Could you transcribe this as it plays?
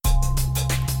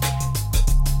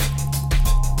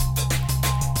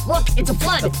Look, it's a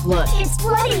flood! The flood. It's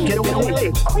flooding! Get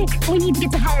away! Quick, we need to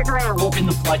get to higher ground. Open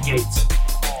the floodgates.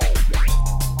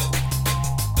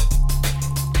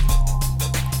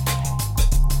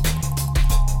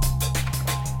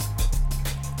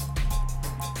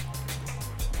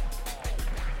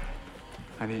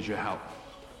 I need your help.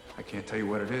 I can't tell you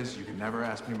what it is. You can never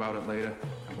ask me about it later,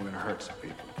 and we're gonna hurt some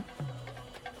people.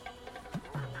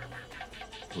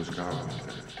 Who's Garland?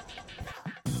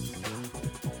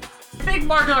 I think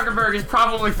Mark Zuckerberg is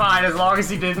probably fine as long as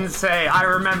he didn't say, I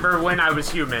remember when I was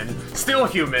human. Still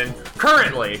human.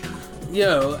 Currently.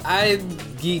 Yo, I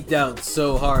geeked out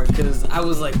so hard because I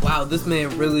was like, wow, this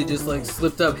man really just like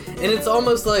slipped up. And it's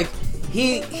almost like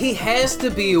he has to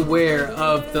be aware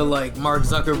of the like Mark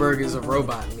Zuckerberg is a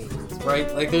robot memes,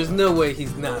 right? Like there's no way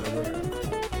he's not aware of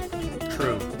it.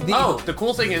 True. The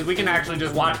cool thing is we can actually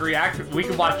just watch we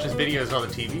can watch his videos on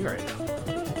the TV right now.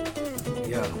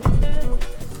 Yo.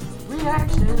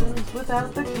 Reactions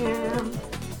without the cam.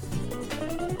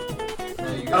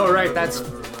 Oh right, that's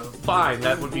fine.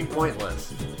 That would be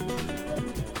pointless.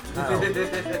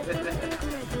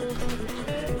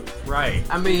 Right.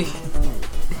 I mean,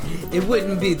 it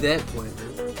wouldn't be that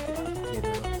pointless. You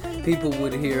know, people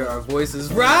would hear our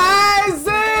voices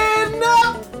rising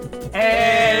up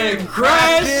and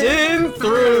crashing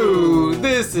through.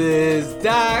 This is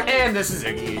Doc. And this is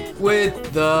Iggy.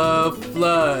 With the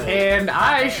flood. And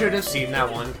I should have seen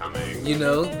that one coming. You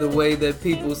know, the way that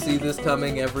people see this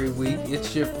coming every week.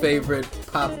 It's your favorite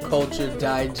pop culture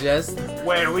digest.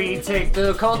 Where we take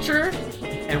the culture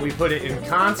and we put it in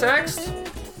context.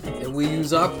 And we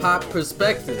use our pop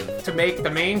perspective to make the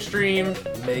mainstream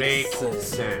make sense.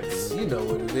 sense. You know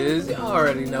what it is. You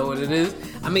already know what it is.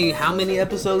 I mean, how many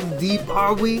episodes deep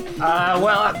are we?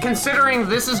 Well, considering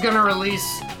this is going to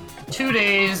release 2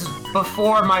 days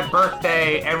before my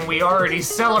birthday, and we already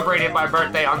celebrated my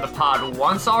birthday on the pod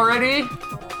once already,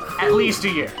 at least a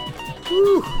year.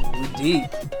 Whew,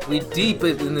 we deep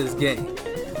in this game.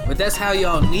 But that's how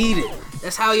y'all need it.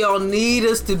 That's how y'all need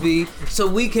us to be, so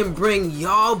we can bring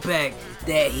y'all back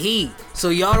that heat. So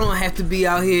y'all don't have to be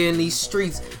out here in these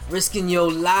streets risking your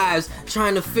lives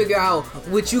trying to figure out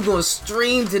what you gonna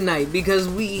stream tonight, because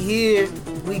we here,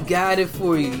 we got it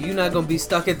for you. You're not gonna be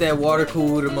stuck at that water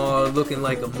cooler tomorrow looking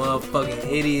like a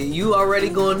motherfucking idiot. You already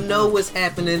gonna know what's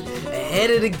happening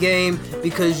ahead of the game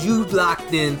because you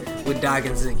locked in with Doc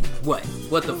and Ziggy. What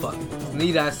the fuck?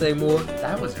 Need I say more?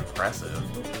 That was impressive.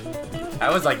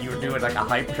 That was like you were doing like a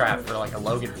hype trap for like a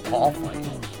Logan Paul fight.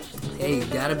 Hey,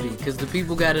 gotta be, because the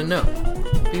people gotta know.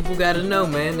 People gotta know,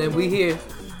 man, and we here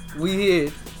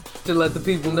to let the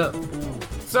people know.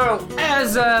 So,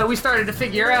 as we started to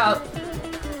figure out,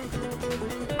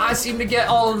 I seem to get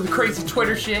all of the crazy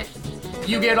Twitter shit.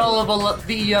 You get all of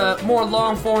the more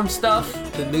long-form stuff.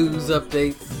 The news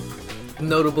updates,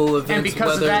 notable events, and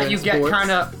because of that, you sports. get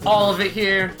kind of all of it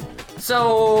here.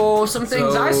 So, some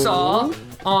things I saw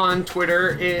on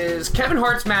Twitter is Kevin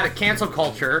Hart's mad at cancel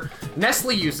culture.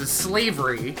 Nestle uses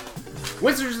slavery.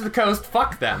 Wizards of the Coast,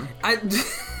 fuck them.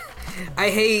 I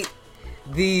hate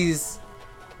these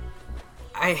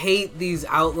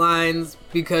outlines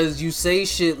because you say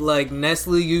shit like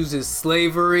Nestle uses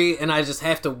slavery and I just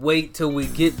have to wait till we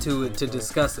get to it to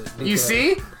discuss it. You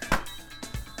see?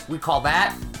 We call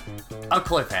that a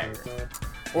cliffhanger.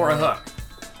 Or a hook.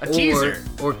 A teaser.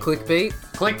 Or clickbait.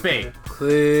 Clickbait.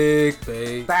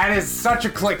 Clickbait. That is such a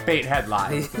clickbait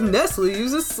headline. Nestle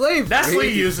uses slavery. Nestle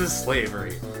uses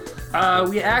slavery.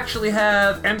 We actually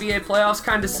have NBA playoffs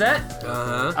kind of set.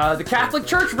 The Catholic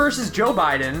Church versus Joe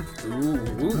Biden.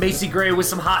 Ooh. Macy Gray with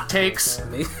some hot takes.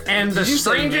 And the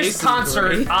strangest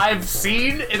concert I've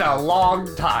seen in a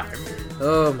long time.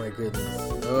 Oh my goodness.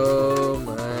 Oh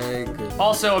my goodness.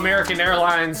 Also, American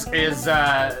Airlines is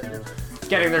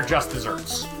getting their just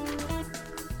desserts.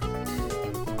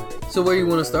 So where do you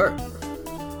want to start?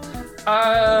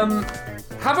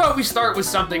 How about we start with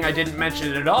something I didn't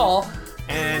mention at all,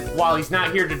 and while he's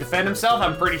not here to defend himself,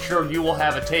 I'm pretty sure you will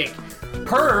have a take.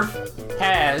 Perv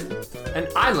had an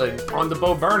island on the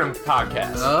Bo Burnham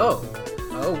podcast.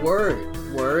 Oh, word.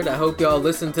 I hope y'all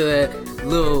listen to that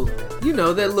little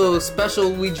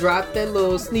special we dropped, that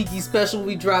little sneaky special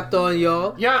we dropped on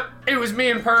y'all. Yep, it was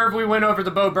me and Perv. We went over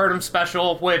the Bo Burnham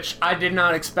special, which I did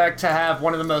not expect to have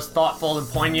one of the most thoughtful and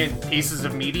poignant pieces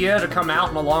of media to come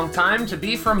out in a long time to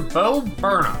be from Bo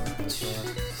Burnham.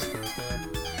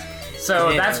 So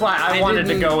yeah, that's why I wanted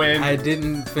to go in. I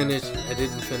didn't finish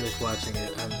watching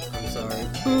it. I'm sorry.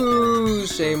 Boo!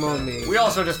 Shame on me. We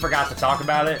also just forgot to talk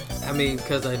about it. I mean,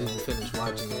 because I didn't finish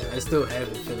watching it. I still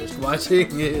haven't finished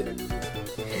watching it.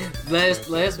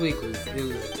 last week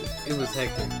it was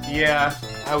hectic. Yeah.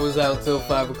 I was out till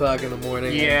 5 o'clock in the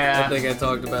morning. Yeah. I think I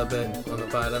talked about that on the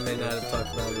pod. I may not have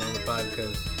talked about it on the pod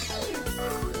because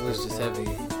it was just heavy.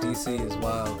 DC is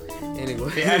wild. Anyway.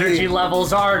 The energy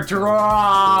levels are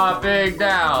dropping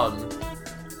down.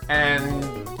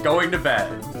 And going to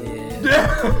bed.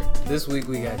 Yeah. This week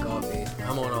we got coffee.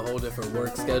 I'm on a whole different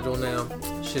work schedule now.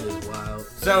 Shit is wild.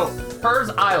 So,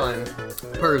 Pervs Island.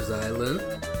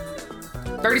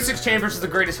 36 Chambers is the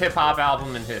greatest hip-hop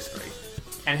album in history.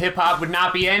 And hip-hop would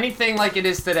not be anything like it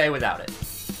is today without it.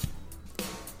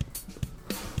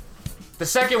 The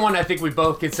second one I think we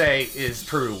both could say is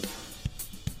true.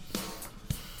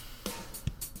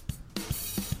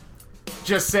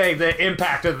 Just saying the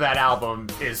impact of that album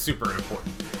is super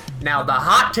important. Now, the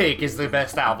hot take is the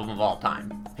best album of all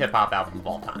time. Hip-hop album of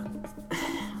all time.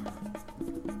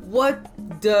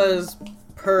 What does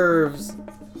Pervs,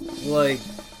 like,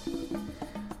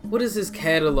 what does his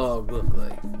catalog look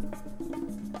like?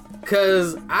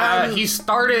 Because he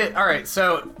started, alright,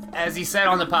 so, as he said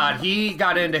on the pod, he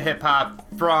got into hip-hop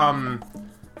from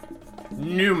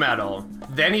nu metal,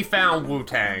 then he found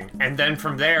Wu-Tang, and then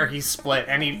from there he split,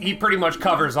 and he pretty much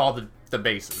covers all the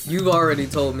bases. You've already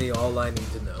told me all I need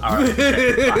to know. Alright,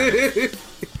 okay,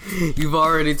 You've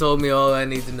already told me all I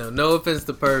need to know. No offense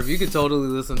to Perv, you can totally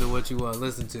listen to what you want to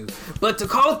listen to. But to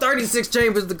call 36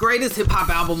 Chambers the greatest hip-hop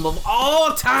album of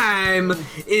all time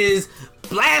is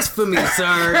blasphemy,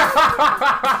 sir.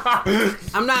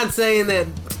 I'm not saying that,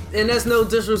 and that's no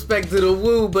disrespect to the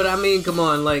Wu, but I mean, come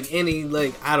on, I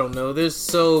don't know, there's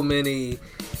so many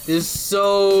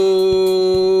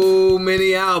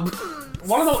albums.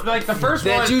 One of the first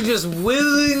that one... you just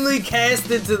willingly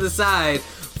casted to the side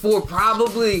for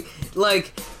probably,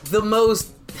 the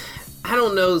most, I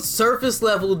don't know, surface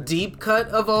level deep cut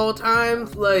of all time.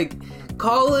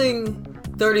 Calling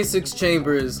 36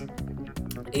 Chambers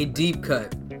a deep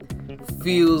cut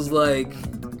feels like...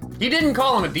 He didn't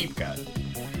call him a deep cut.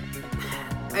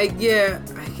 I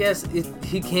guess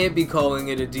he can't be calling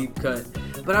it a deep cut.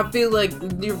 But I feel like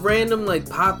your random,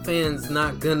 pop fans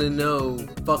not gonna know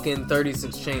fucking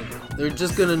 36 Chambers. They're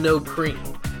just gonna know Cream.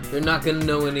 They're not gonna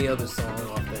know any other song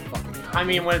off that fucking album. I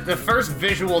mean, the first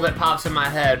visual that pops in my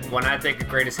head when I think the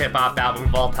greatest hip-hop album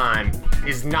of all time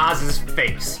is Nas's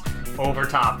face over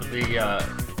top of top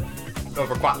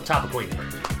of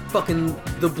Queensbridge. Fucking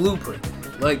the blueprint.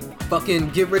 Fucking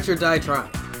Get Rich or Die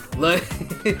Trying.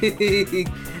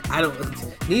 I don't...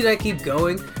 Need I keep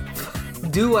going?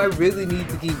 Do I really need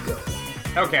to keep going?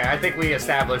 Okay, I think we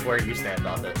established where you stand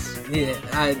on this. Yeah,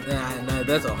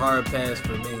 that's a hard pass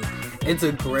for me. It's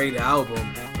a great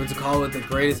album, but to call it the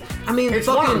greatest... I mean, it's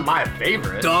one of my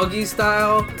favorites. Doggy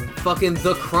Style, fucking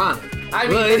The Chronic. I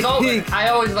mean, I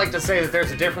always like to say that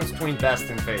there's a difference between best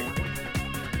and favorite.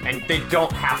 And they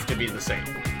don't have to be the same.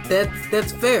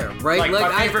 That's fair, right?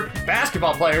 My favorite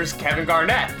basketball player is Kevin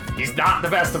Garnett. He's not the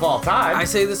best of all time. I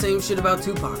say the same shit about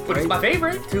Tupac, but right? He's my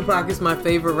favorite. Tupac is my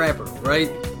favorite rapper,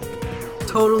 right?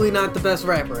 Totally not the best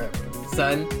rapper ever,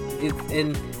 son.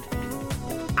 And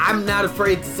I'm not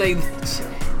afraid to say that shit.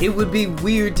 It would be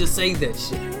weird to say that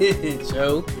shit,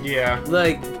 Joe. Yeah.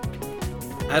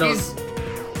 I don't...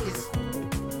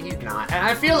 He's not. And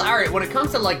I feel, alright, when it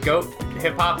comes to, GOAT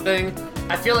hip-hop thing,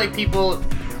 I feel like people...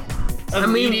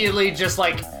 immediately just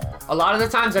a lot of the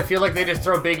times I feel like they just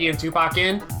throw Biggie and Tupac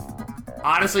in,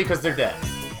 honestly, because they're dead.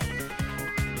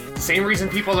 Same reason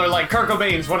people are like, Kurt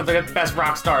Cobain's one of the best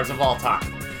rock stars of all time.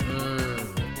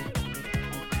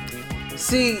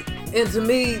 See, and to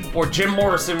me... Or Jim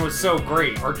Morrison was so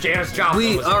great, or Janis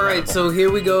Joplin was alright, so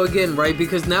here we go again, right?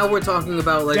 Because now we're talking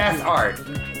about, death art.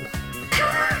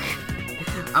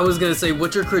 I was gonna say,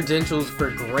 what's your credentials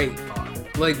for great art?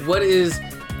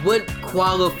 What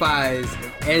qualifies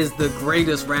as the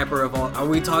greatest rapper of all? Are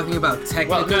we talking about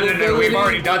technical ability? No, we've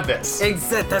already done this.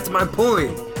 Exactly, that's my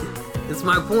point. That's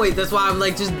my point. That's why I'm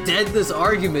just dead this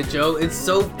argument, Joe. It's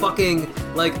so fucking,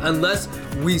 unless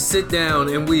we sit down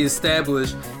and we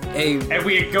establish and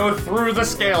we go through the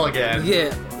scale again.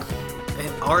 Yeah.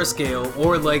 Our scale,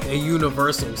 or a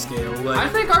universal scale. I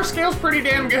think our scale's pretty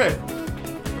damn good.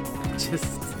 Just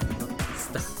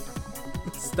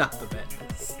stop the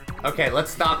madness. Okay,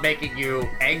 let's stop making you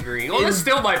angry. Well, this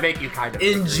still might make you kind of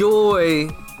enjoy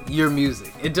your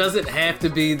music. It doesn't have to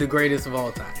be the greatest of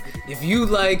all time. If you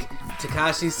like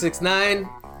Tekashi 6ix9ine,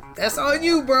 that's on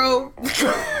you, bro.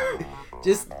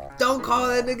 Just don't call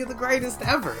that nigga the greatest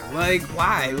ever.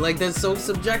 Why? That's so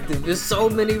subjective. There's so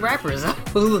many rappers.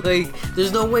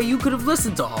 There's no way you could have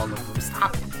listened to all of them.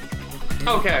 Stop it.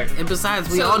 Okay. And besides,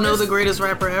 we all know the greatest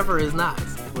rapper ever is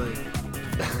Nas.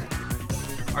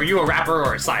 Are you a rapper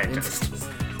or a scientist?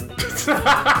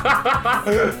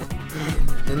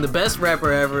 And the best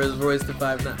rapper ever is Royce the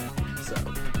 5'9". So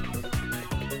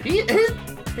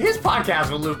his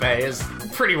podcast with Lupe is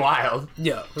pretty wild.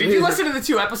 yo, Did you listen to the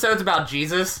 2 episodes about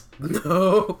Jesus?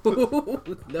 No, no.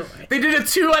 They did a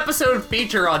 2-episode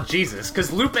feature on Jesus,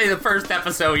 because Lupe, the first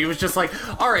episode, he was just like,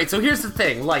 alright, so here's the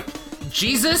thing, like,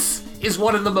 Jesus is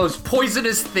one of the most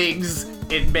poisonous things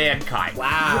in mankind.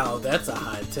 Wow, that's a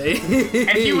hot take.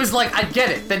 And he was like, I get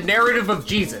it, the narrative of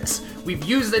Jesus. We've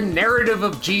used the narrative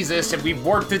of Jesus and we've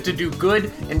worked it to do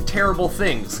good and terrible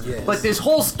things. Yes. But this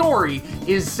whole story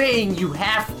is saying you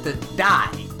have to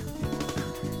die.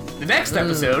 The next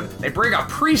episode, they bring a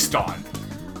priest on.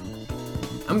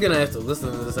 I'm gonna have to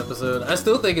listen to this episode. I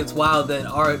still think it's wild that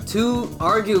two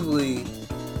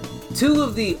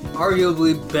of the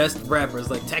arguably best rappers,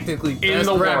 like technically best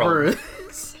the rappers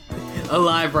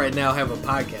alive right now, have a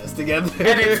podcast together.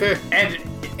 And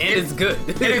it's good.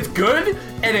 And it's good,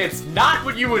 and it's not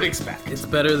what you would expect. It's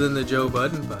better than the Joe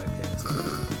Budden podcast.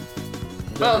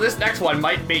 Well, this next one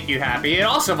might make you happy. It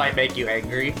also might make you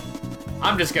angry.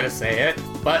 I'm just gonna say it.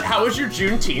 But how was your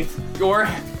Juneteenth? Your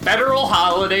federal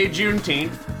holiday,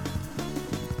 Juneteenth?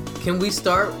 Can we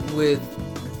start with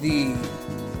the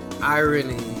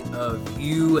irony of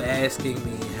you asking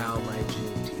me how my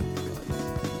Juneteenth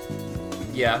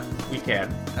was? Yeah, we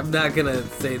can. I'm not gonna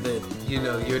say that,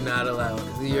 you're not allowed.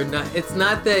 It's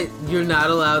not that you're not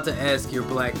allowed to ask your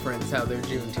black friends how their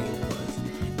Juneteenth was.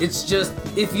 It's just,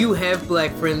 if you have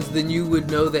black friends, then you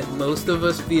would know that most of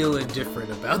us feel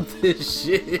indifferent about this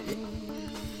shit.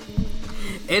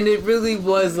 And it really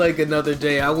was like another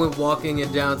day. I went walking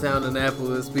in downtown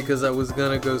Annapolis because I was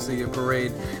gonna go see a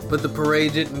parade, but the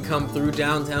parade didn't come through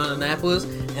downtown Annapolis,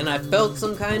 and I felt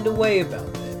some kind of way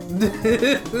about that.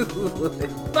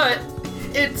 But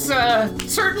it's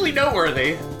certainly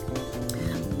noteworthy.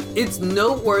 It's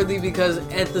noteworthy because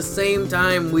at the same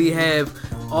time we have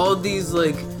all these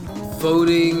like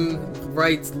voting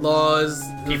rights laws,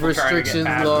 People restrictions trying to get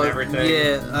passed laws. and everything.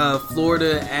 Yeah,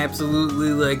 Florida absolutely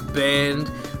like banned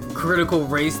critical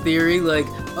race theory. Like,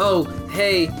 oh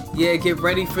hey, yeah, get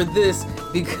ready for this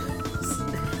because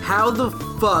how the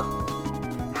fuck?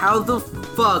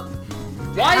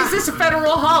 Why is this a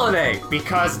federal holiday?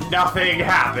 Because nothing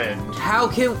happened. How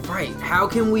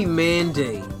can we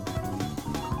mandate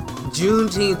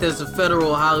Juneteenth as a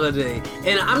federal holiday?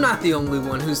 And I'm not the only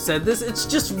one who said this. It's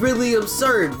just really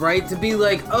absurd, right? To be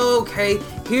like, oh, okay,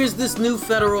 here's this new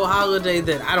federal holiday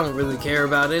that I don't really care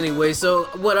about anyway. So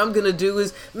what I'm gonna do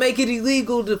is make it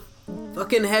illegal to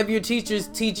fucking have your teachers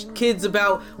teach kids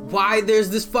about why there's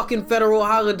this fucking federal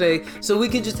holiday, so we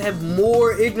can just have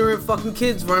more ignorant fucking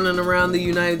kids running around the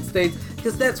United States,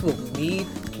 because that's what we need,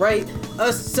 right?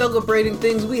 Us celebrating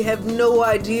things we have no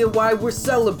idea why we're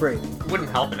celebrating. Wouldn't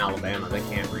help in Alabama, they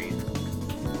can't read.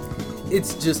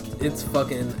 It's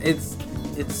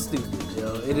stupid,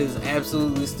 Joe. It is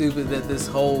absolutely stupid that this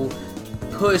whole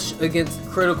push against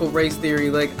critical race theory,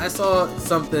 like, I saw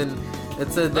something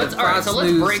that said that Fox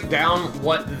let's News, break down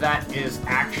what that is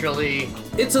actually.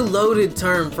 it's a loaded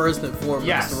term first and foremost,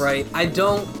 Yes. right? I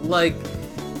don't like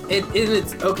it.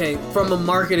 It's okay from a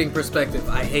marketing perspective.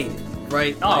 I hate it,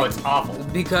 right? Oh, Like, it's awful.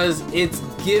 because it's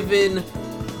given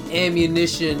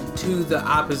ammunition to the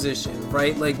opposition,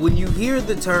 right? Like when you hear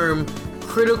the term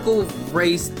critical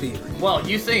race theory, Well,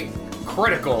 you think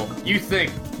critical, you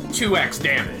think 2x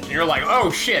damage. And you're like, oh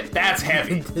shit, that's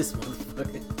heavy. this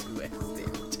motherfucker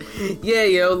 2x damage. Yeah,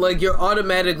 yo, like you're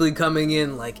automatically coming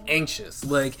in like anxious,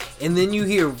 like, and then you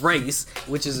hear race,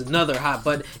 which is another hot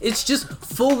button. It's just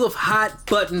full of hot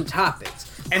button topics.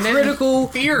 And then critical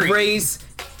theory. race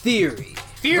theory,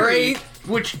 Theory, right?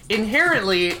 which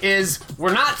inherently is,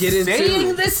 we're not Get into saying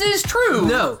it. this is true.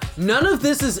 No, none of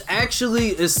this is actually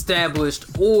established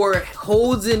or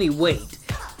holds any weight,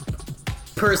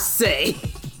 per se.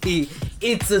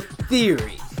 It's a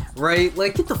theory, right?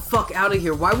 Like, get the fuck out of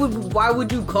here. Why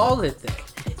would you call it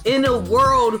that? In a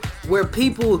world where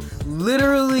people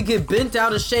literally get bent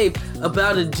out of shape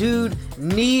about a dude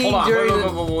kneeing Hold on,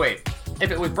 during wait. If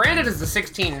it was branded as the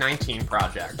 1619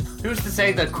 Project, who's to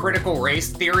say the critical race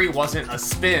theory wasn't a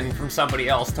spin from somebody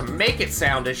else to make it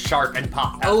sound as sharp and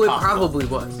pop as Oh, it possible? probably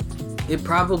was. It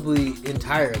probably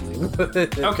entirely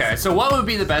was. Okay, so what would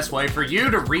be the best way for you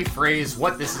to rephrase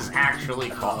what this is actually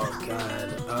called?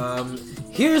 Oh, God.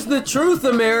 Here's the truth,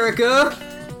 America.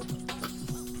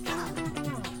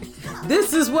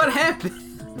 This is what happened.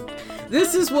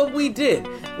 This is what we did.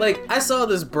 Like, I saw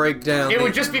this breakdown. It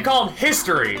would just be called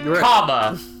history, Right.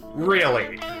 comma,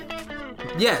 really.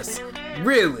 Yes,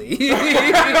 really.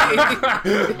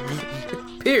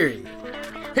 Period.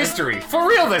 History, for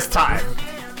real this time.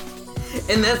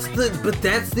 And that's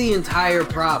the entire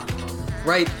problem,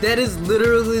 right? That is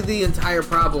literally the entire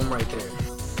problem right there.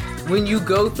 When you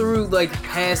go through like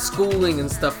past schooling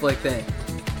and stuff like that,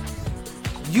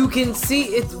 you can see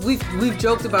it. We've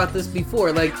joked about this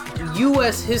before. Like,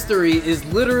 U.S. history is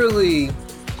literally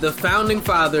the Founding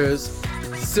Fathers,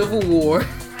 Civil War.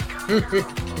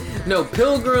 No,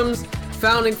 Pilgrims,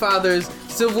 Founding Fathers,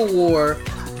 Civil War,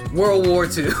 World War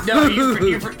II. No,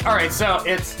 all right. So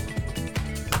it's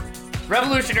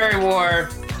Revolutionary War,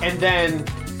 and then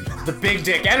the Big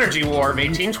Dick Energy War of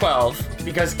 1812.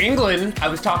 Because England, I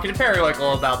was talking to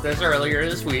Periwinkle about this earlier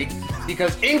this week.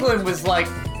 Because England was like,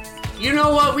 you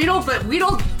know what? We don't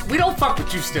fuck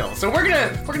with you still. So we're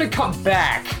gonna come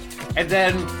back. And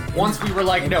then once we were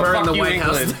like, no, fuck you,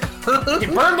 England. He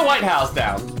burned the White House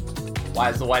down. Why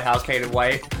is the White House painted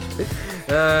white?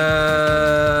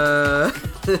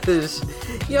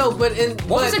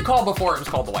 What was it called before it was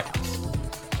called the White House?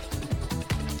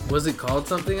 Was it called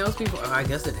something else before? I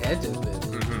guess it had to have been.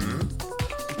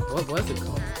 What was it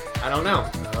called? I don't know.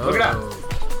 Look it up.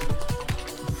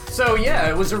 So yeah,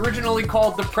 it was originally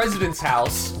called the President's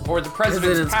House or the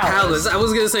President's Palace. I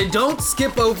was gonna say, don't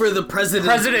skip over the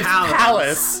President's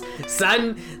Palace.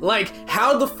 Son, like,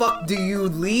 how the fuck do you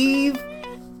leave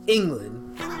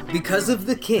England because of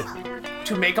the king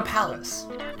to make a palace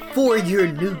for your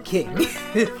new king?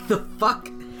 The fuck?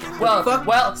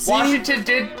 Well, See? Washington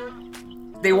did.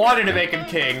 They wanted to make him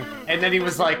king, and then he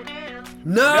was like,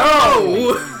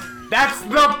 No! That's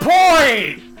the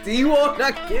point! Do you all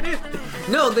not get it?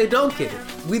 No, they don't get it.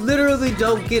 We literally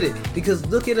don't get it. Because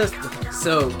look at us.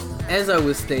 So, as I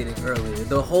was stating earlier,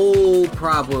 the whole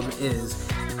problem is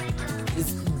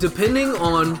depending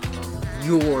on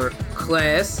your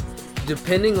class,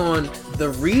 depending on the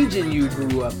region you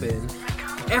grew up in,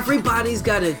 everybody's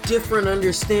got a different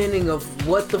understanding of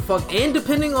what the fuck, and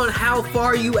depending on how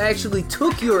far you actually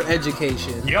took your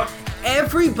education. Yep.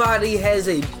 Everybody has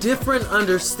a different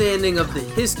understanding of the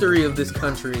history of this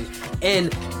country,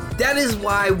 and that is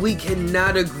why we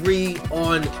cannot agree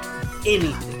on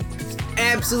anything.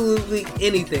 Absolutely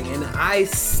anything, and I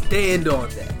stand on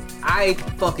that. I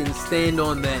fucking stand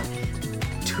on that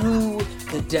to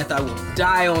the death. I will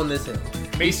die on this hill.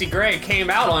 Macy Gray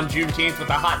came out on Juneteenth with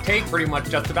a hot take pretty much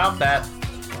just about that.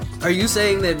 Are you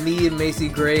saying that me and Macy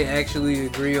Gray actually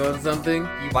agree on something?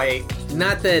 You might.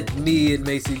 Not that me and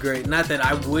Macy Gray, not that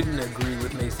I wouldn't agree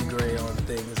with Macy Gray on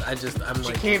things.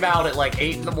 She came out at like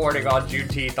 8 in the morning on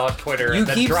Juneteenth on Twitter. You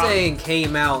keep saying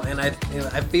came out, and I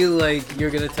feel like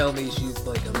you're gonna tell me she's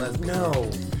like a lesbian.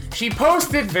 No. She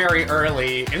posted very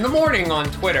early in the morning on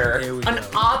Twitter an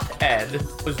op-ed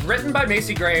was written by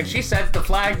Macy Gray, and she said the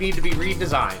flag needed to be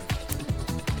redesigned.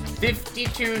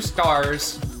 52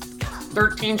 stars,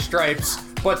 13 stripes,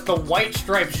 but the white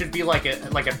stripe should be like an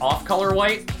off-color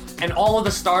white, and all of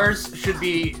the stars should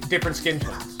be different skin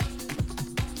tones.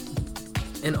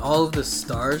 And all of the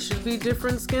stars should be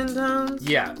different skin tones?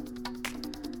 Yeah.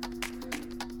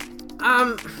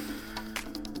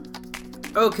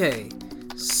 Okay.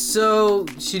 So,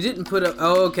 she didn't put up...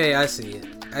 Oh, okay, I see it.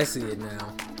 I see it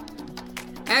now.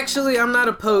 Actually, I'm not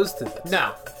opposed to this.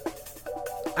 No.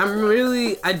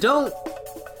 I don't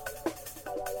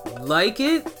like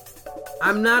it.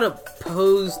 I'm not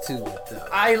opposed to it, though.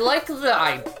 I like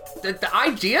the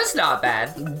idea's not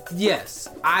bad. Yes,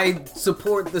 I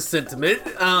support the sentiment.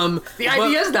 The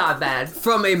idea's not bad.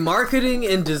 From a marketing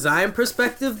and design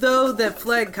perspective, though, that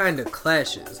flag kind of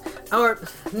clashes. Or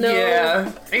no,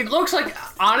 yeah, it looks like,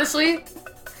 honestly,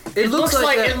 it looks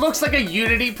like a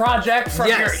Unity project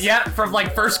from from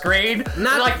like first grade.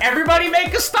 Not like everybody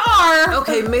make a star.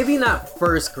 Okay, maybe not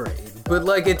first grade, but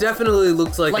like it definitely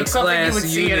looks like a something class you would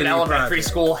see Unity in an elementary project.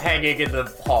 school hanging in the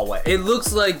hallway. It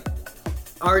looks like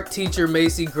art teacher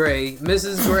Macy Gray,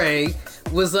 Mrs. Gray,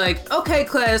 was like, okay,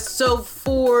 class, so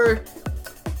for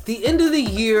the end of the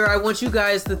year, I want you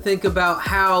guys to think about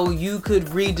how you could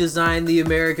redesign the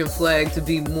American flag to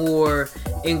be more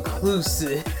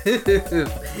inclusive.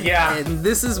 Yeah. And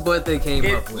this is what they came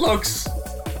up with.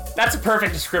 That's a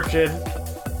perfect description.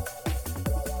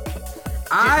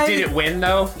 Did it win,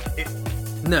 though?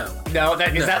 No. No,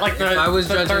 is that like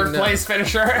the third place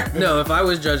finisher? No, if I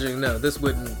was judging, no, this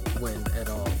wouldn't win at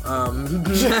all. I'm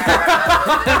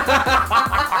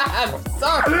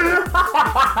sorry.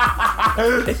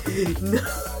 No.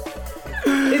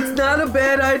 It's not a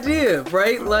bad idea,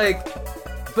 right? Like,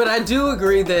 but I do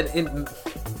agree that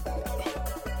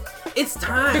it's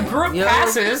time. The group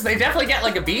passes. They definitely get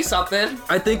like a B something.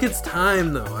 I think it's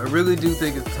time, though. I really do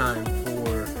think it's time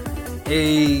for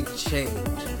a change.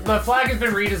 The flag has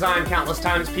been redesigned countless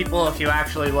times. People, if you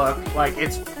actually look, like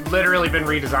it's literally been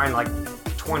redesigned like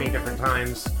 20 different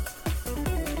times.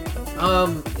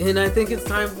 And I think it's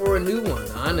time for a new one,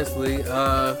 honestly.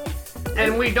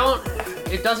 And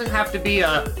it doesn't have to be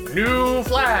a new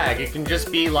flag. It can just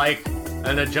be like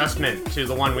an adjustment to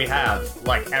the one we have,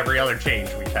 like every other change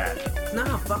we've had.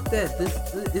 Nah, fuck that.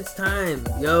 It's time,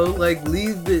 yo. Like,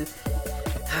 leave the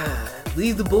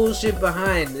bullshit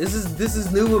behind. This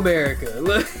is new America.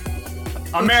 Look.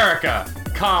 America,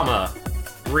 comma,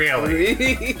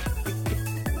 really?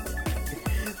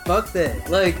 Fuck that.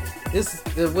 Like, this,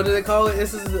 what do they call it?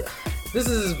 This is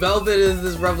as velvet as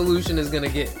this revolution is gonna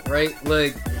get, right?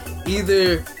 Like,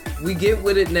 either we get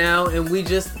with it now and we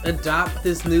just adopt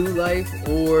this new life,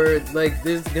 or like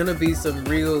there's gonna be some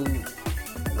real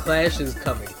clashes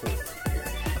coming forward here.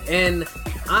 And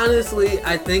honestly,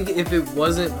 I think if it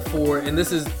wasn't for, and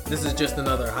this is just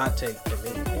another hot take for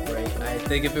me, right? I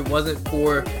think if it wasn't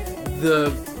for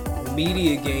the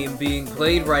media game being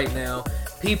played right now,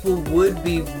 people would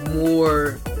be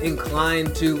more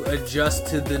inclined to adjust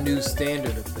to the new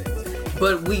standard of things.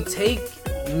 But we take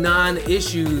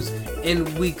non-issues and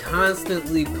we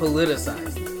constantly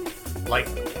politicize them. Like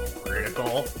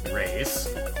critical race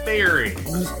theory.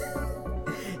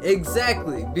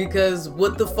 Exactly, because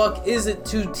what the fuck is it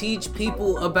to teach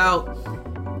people about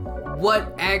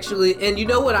what actually, and you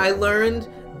know what I learned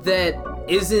that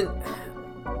isn't,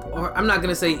 or I'm not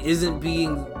gonna say isn't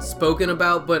being spoken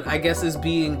about, but I guess is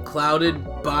being clouded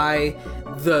by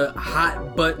the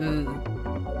hot button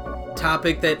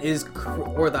topic that is,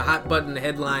 or the hot button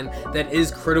headline that is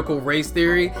critical race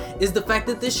theory, is the fact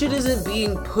that this shit isn't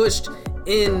being pushed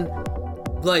in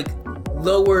like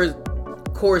lower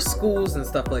course schools and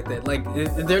stuff like that. Like,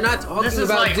 they're not talking This is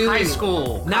about like doing high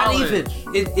school, not college. even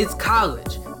it's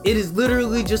college. It is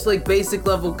literally just like basic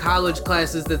level college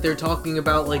classes that they're talking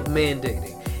about, like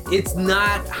mandating. It's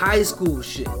not high school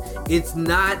shit. It's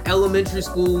not elementary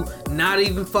school, not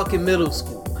even fucking middle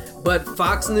school. But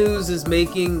Fox News is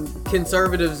making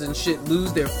conservatives and shit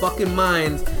lose their fucking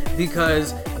minds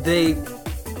because they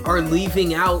are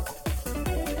leaving out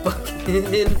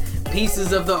fucking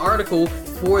pieces of the article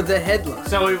for the headline.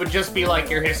 So it would just be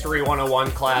like your History 101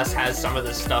 class has some of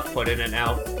this stuff put in it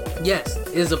now? Yes,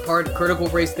 is a part, critical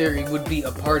race theory would be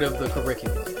a part of the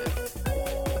curriculum.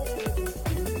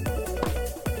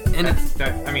 And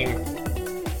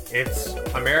it's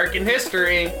American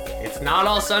history. It's not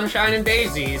all sunshine and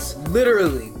daisies.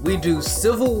 literally, we do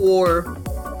Civil War,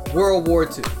 World War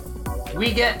II. We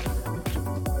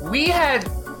had,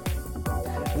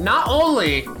 not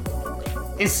only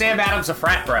is Sam Adams a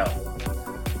frat bro,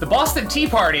 the Boston Tea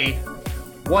Party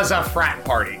was a frat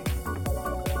party.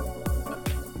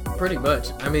 Pretty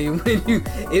much. I mean,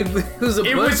 it was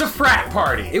a frat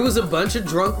party. It was a bunch of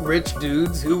drunk rich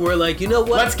dudes who were like, you know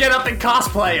what? Let's get up and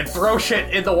cosplay and throw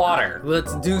shit in the water.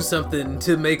 Let's do something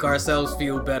to make ourselves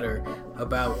feel better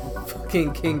about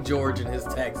fucking King George and his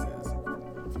taxes.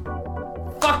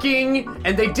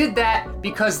 And they did that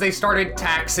because they started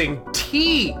taxing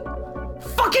tea.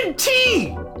 Fucking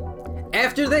tea!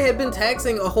 After they had been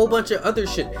taxing a whole bunch of other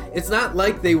shit. It's not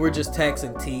like they were just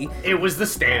taxing tea. It was the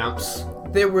stamps.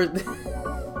 There were...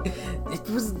 it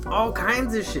was all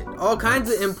kinds of shit. All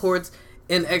kinds of imports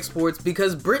and exports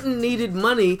because Britain needed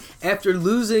money after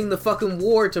losing the fucking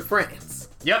war to France.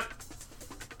 Yep.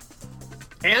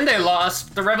 And they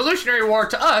lost the Revolutionary War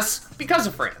to us because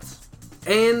of France.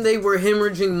 And they were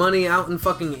hemorrhaging money out in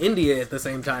fucking India at the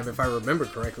same time, if I remember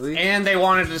correctly. And they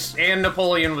wanted to... And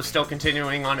Napoleon was still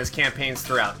continuing on his campaigns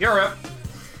throughout Europe.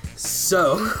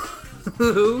 So...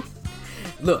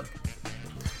 Look.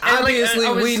 Obviously,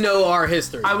 we know our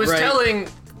history. I was right?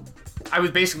 I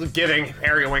was basically giving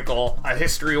Harry Winkle a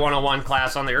History 101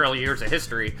 class on the early years of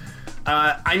history.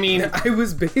 I mean... I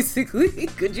was basically...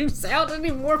 Could you sound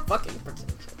any more fucking pretentious?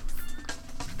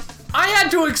 I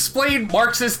had to explain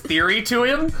Marxist theory to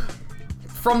him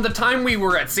from the time we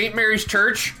were at St. Mary's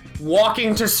Church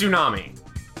walking to Tsunami.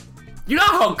 You know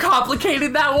how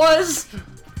complicated that was?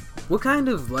 What kind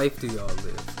of life do y'all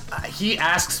live? He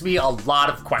asks me a lot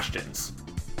of questions.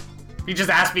 He just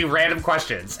asks me random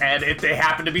questions, and if they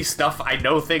happen to be stuff I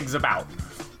know things about.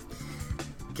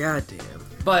 Goddamn.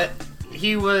 But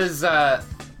he was,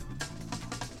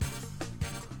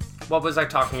 what was I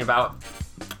talking about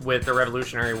with the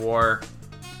Revolutionary War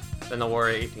and the War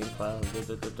of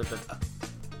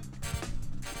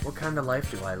 1812? What kind of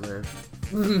life do I live?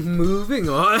 Moving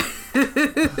on.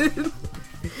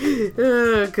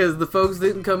 Because the folks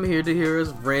didn't come here to hear us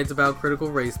rant about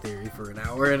critical race theory for an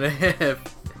hour and a half.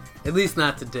 At least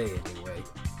not today, anyway.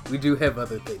 We do have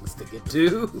other things to get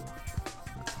to.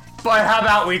 But how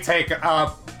about we take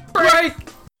a break?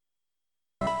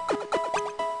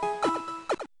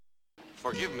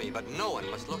 Forgive me, but no one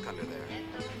must look under there.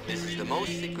 This is the most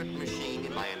secret machine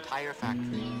in my entire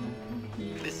factory.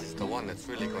 This is the one that's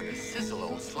really going to sizzle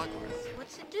old Slugworth.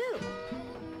 What's it do?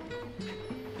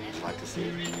 Would you like to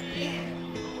see?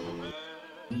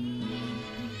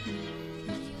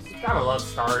 Gotta love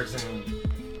stars and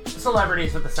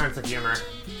celebrities with a sense of humor.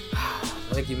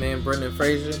 Thank you, man. Brendan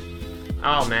Fraser.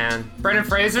 Oh man, Brendan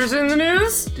Fraser's in the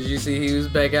news? Did you see he was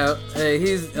back out?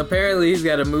 He's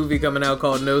got a movie coming out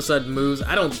called No Sudden Moves.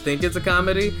 I don't think it's a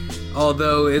comedy,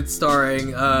 although it's starring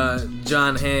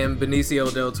John Hamm,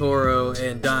 Benicio del Toro,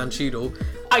 and Don Cheadle.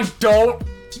 I don't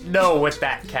know with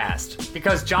that cast,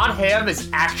 because John Hamm is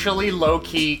actually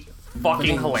low-key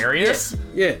fucking hilarious.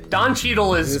 Yeah. Don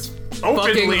Cheadle is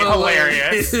openly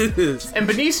hilarious. And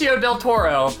Benicio del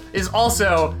Toro is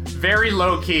also very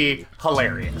low-key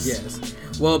hilarious. Yes.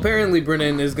 Well, apparently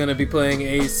Brennan is going to be playing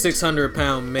a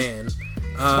 600-pound man.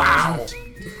 Wow.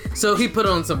 So he put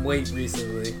on some weight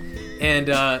recently. And,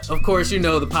 of course, the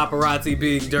paparazzi,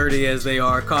 being dirty as they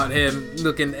are, caught him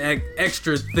looking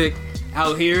extra thick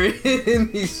out here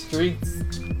in these streets.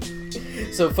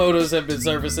 So photos have been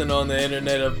surfacing on the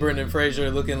internet of Brendan Fraser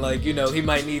looking like, he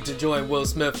might need to join Will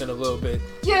Smith in a little bit.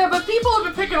 Yeah, but people have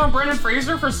been picking on Brendan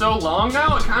Fraser for so long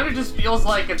now, it kind of just feels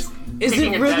like it's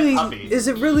picking a dead puppy. Is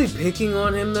it really picking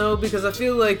on him, though? Because I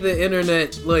feel like the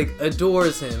internet,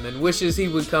 adores him and wishes he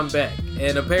would come back.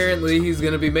 And apparently he's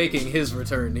going to be making his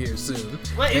return here soon.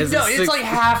 It's like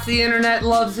half the internet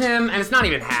loves him, and it's not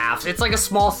even half. It's like a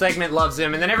small segment loves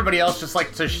him, and then everybody else just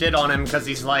likes to shit on him because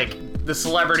he's like the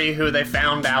celebrity who they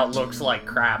found out looks like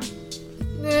crap.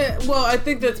 Yeah, well, I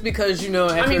think that's because,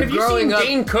 after have you growing seen up...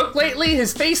 Dane Cook lately?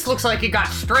 His face looks like it got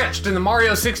stretched in the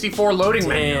Mario 64 loading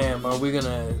menu. Damn, are we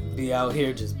gonna be out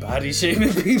here just body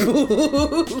shaming people?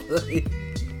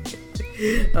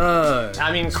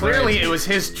 Clearly it was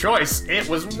his choice. It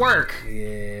was work.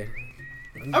 Yeah.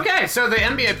 Okay, so the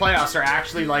NBA playoffs are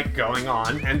actually, going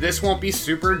on, and this won't be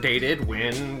super dated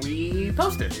when we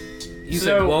post it. You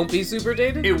said it won't be super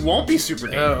dated? It won't be super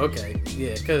dated. Oh, okay.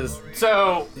 Yeah, because...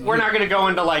 So, we're not going to go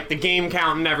into, the game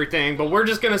count and everything, but we're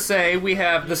just going to say we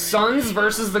have the Suns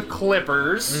versus the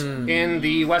Clippers in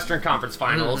the Western Conference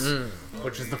Finals,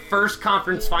 which is the first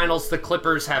conference finals the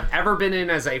Clippers have ever been in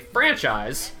as a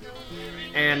franchise,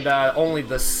 and only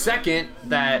the second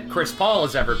that Chris Paul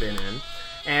has ever been in.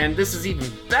 And this is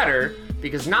even better,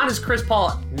 because not has Chris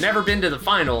Paul never been to the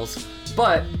finals,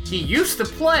 but he used to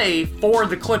play for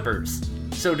the Clippers.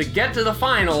 So to get to the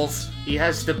finals, he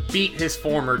has to beat his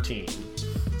former team.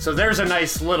 So there's a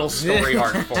nice little story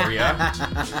arc for you.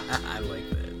 I like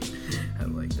that.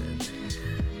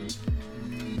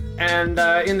 And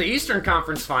in the Eastern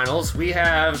Conference Finals, we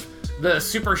have the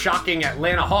super shocking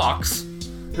Atlanta Hawks,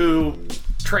 who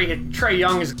Trae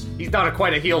Young he's done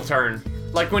quite a heel turn.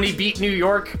 Like when he beat New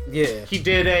York, he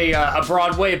did a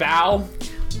Broadway bow.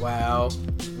 Wow,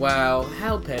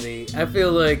 how petty. I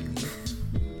feel like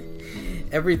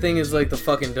everything is like the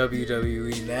fucking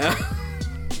WWE now.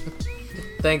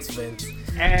 Thanks, Vince.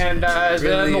 And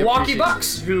Really the Milwaukee appreciate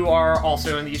Bucks, who are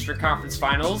also in the Eastern Conference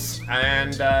Finals.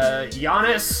 And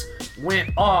Giannis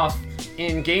went off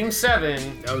in Game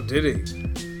 7. Oh, did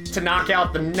he? To knock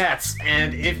out the Nets.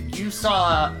 And if you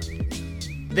saw,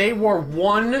 they were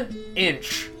 1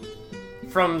 inch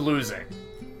from losing.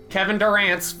 Kevin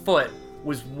Durant's foot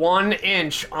was 1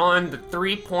 inch on the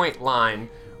 3-point line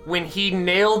when he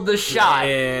nailed the shot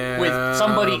with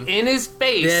somebody in his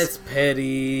face. That's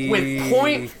petty. With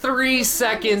 0.3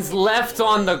 seconds left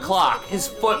on the clock. His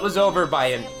foot was over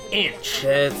by 1 inch.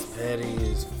 That's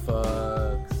petty as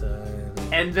fuck, son.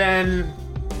 And then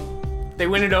they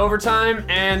went into overtime,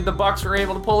 and the Bucks were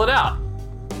able to pull it out.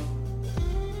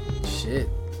 Shit.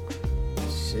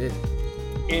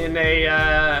 In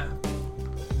a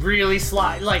really it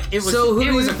was. So who it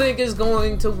do was you think is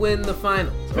going to win the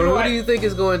finals? Or who do you think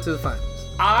is going to the finals?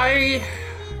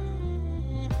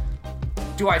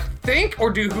 Do I think,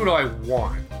 or who do I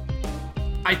want?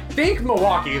 I think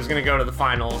Milwaukee is going to go to the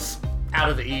finals out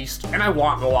of the East, and I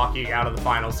want Milwaukee out of the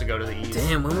finals to go to the East.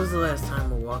 Damn, when was the last time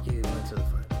Milwaukee went to the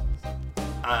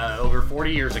finals? Over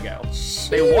 40 years ago. Shit.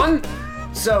 They won.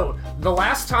 So the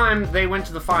last time they went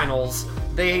to the finals,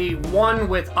 they won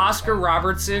with Oscar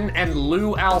Robertson and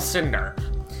Lou Alcindor.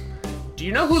 Do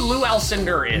you know who Lou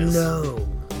Alcindor is?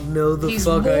 No, the He's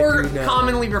fuck more I do not.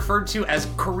 commonly referred to as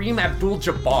Kareem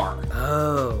Abdul-Jabbar.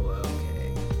 Oh,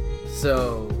 okay.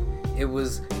 So it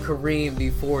was Kareem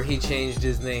before he changed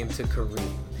his name to Kareem.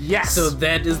 Yes. So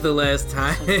that is the last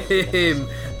time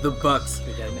the Bucks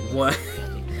won.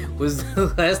 Was the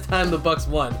last time the Bucks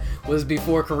won was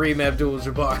before Kareem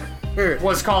Abdul-Jabbar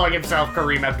was calling himself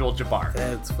Kareem Abdul-Jabbar.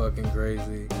 That's fucking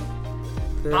crazy.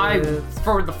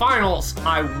 For the finals,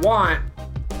 I want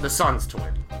the Suns to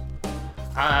win.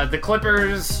 The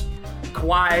Clippers,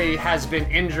 Kawhi has been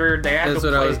injured. That's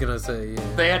what I was gonna say.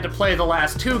 Yeah. They had to play the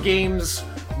last 2 games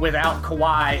without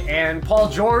Kawhi, and Paul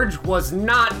George was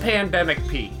not pandemic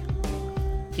P.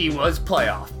 He was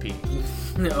playoff P.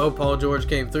 Oh, Paul George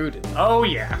came through, did he? Oh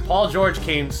yeah, Paul George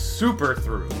came super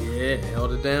through. Yeah,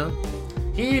 held it down.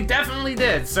 He definitely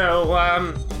did.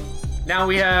 So now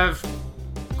we have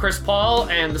Chris Paul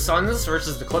and the Suns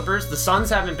versus the Clippers. The Suns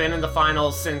haven't been in the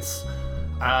finals since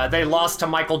they lost to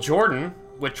Michael Jordan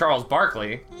with Charles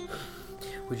Barkley.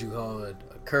 Would you call it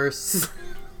a curse?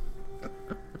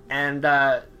 And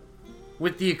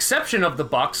with the exception of the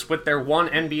Bucks with their 1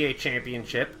 NBA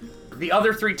championship, the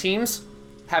other 3 teams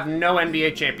have no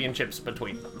NBA championships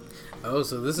between them. Oh,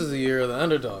 so this is the year of the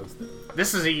underdogs then.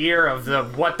 This is a year of the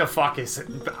what the fuck is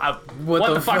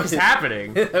what the fuck is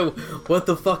happening? What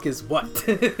the fuck is what?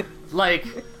 Like,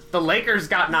 the Lakers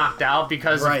got knocked out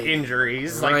because of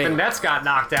injuries. Like, the Nets got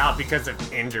knocked out because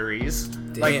of injuries.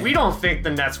 Damn. Like, we don't think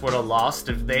the Nets would have lost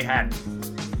if they had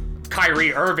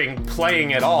Kyrie Irving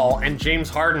playing at all and James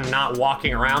Harden not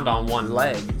walking around on one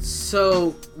leg.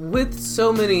 So, with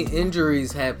so many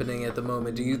injuries happening at the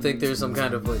moment, do you think there's some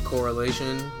kind of like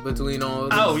correlation between all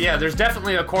of this? Oh yeah, there's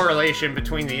definitely a correlation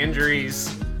between the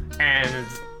injuries and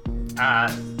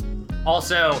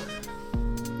also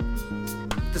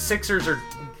the Sixers are...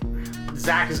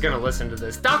 Zach is going to listen to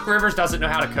this. Doc Rivers doesn't know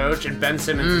how to coach, and Ben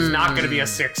Simmons is not going to be a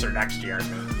Sixer next year.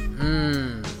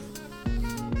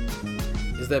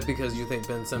 Is that because you think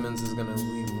Ben Simmons is gonna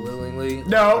leave willingly?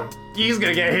 No, he's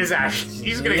gonna get his ass.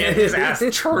 He's gonna get his ass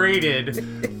traded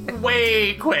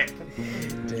way quick.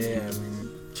 Damn,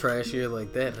 trashier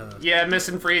like that, huh? Yeah,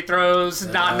 missing free throws,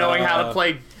 not knowing how to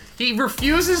play. He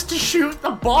refuses to shoot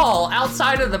the ball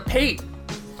outside of the paint.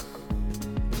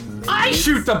 I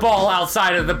shoot the ball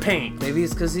outside of the paint. Maybe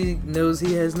it's because he knows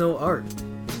he has no art.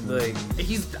 Like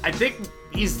I think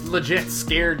he's legit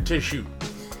scared to shoot.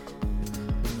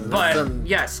 But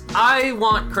yes, I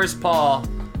want Chris Paul.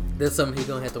 That's something he's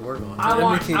gonna have to work on. I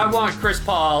want Chris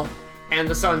Paul and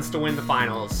the Suns to win the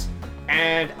finals.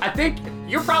 And I think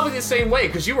you're probably the same way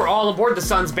because you were all aboard the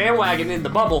Suns bandwagon in the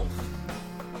bubble.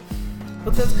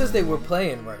 But that's because they were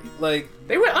playing right. Like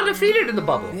they went undefeated in the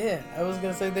bubble. Yeah, I was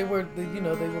gonna say they were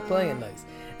playing nice.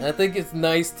 And I think it's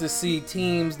nice to see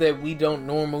teams that we don't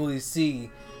normally see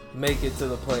make it to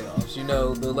the playoffs. You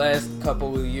know, the last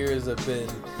couple of years have been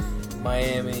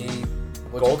Miami,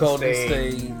 Golden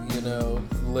State, you know,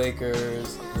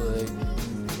 Lakers, like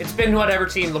it's been whatever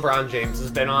team LeBron James has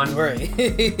been on. Right.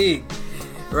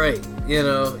 Right, you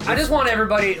know. I just want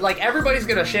everybody, like everybody's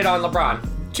gonna shit on LeBron.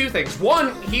 2 things.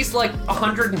 1, he's like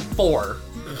 104.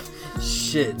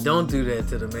 Shit, don't do that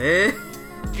to the man.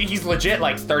 He's legit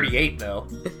like 38 though.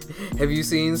 Have you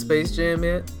seen Space Jam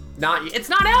yet? It's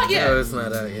not out yet. No, it's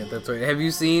not out yet. That's right. Have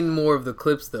you seen more of the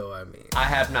clips though? I mean, I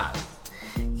have not.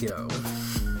 Yo.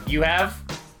 You have?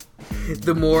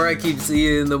 The more I keep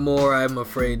seeing, the more I'm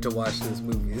afraid to watch this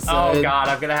movie. So oh god,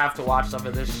 I'm gonna have to watch some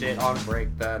of this shit on break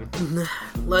then.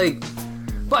 Like,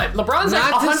 but LeBron's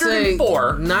like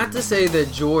 104. Not to say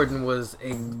that Jordan was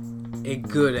a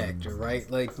good actor, right?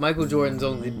 Like Michael Jordan's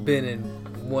only been in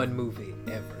 1 movie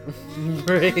ever,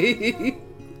 right?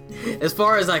 As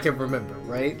far as I can remember,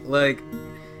 right? Like,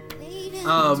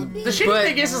 the shitty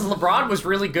thing is LeBron was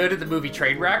really good at the movie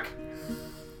Trainwreck.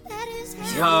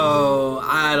 Yo,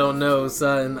 I don't know,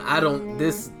 son.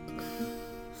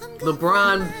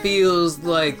 LeBron feels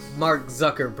like Mark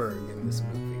Zuckerberg in this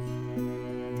movie.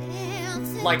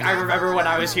 Like, I remember when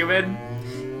I was human.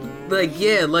 Like,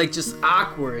 yeah, like, just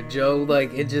awkward, Joe.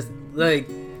 Like, it just, like,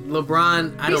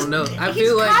 LeBron, I don't know. I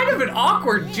feel like... He's kind of an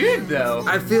awkward dude, though.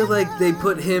 I feel like they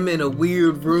put him in a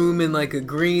weird room in, like, a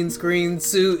green screen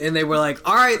suit, and they were like,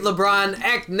 all right, LeBron,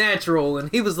 act natural. And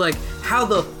he was like, how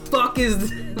the fuck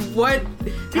is... What?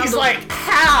 He's like,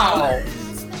 how?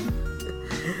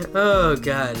 Oh,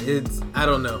 God. I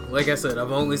don't know. Like I said,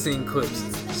 I've only seen clips.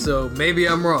 So maybe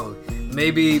I'm wrong.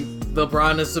 Maybe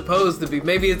LeBron is supposed to be...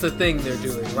 Maybe it's a thing they're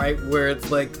doing, right? Where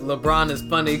it's like LeBron is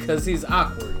funny because he's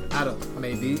awkward. I don't know.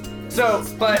 Maybe. So,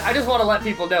 but I just want to let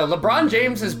people know, LeBron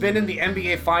James has been in the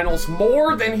NBA Finals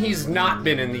more than he's not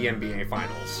been in the NBA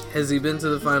Finals. Has he been to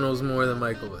the finals more than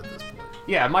Michael at this point?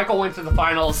 Yeah, Michael went to the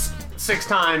finals 6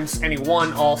 times, and he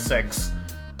won all 6.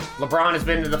 LeBron has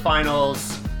been to the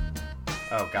finals...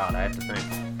 Oh, God, I have to think.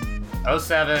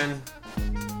 07,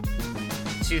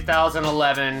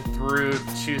 2011 through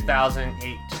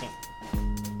 2018.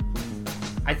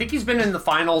 I think he's been in the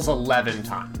finals 11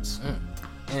 times.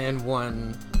 And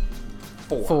won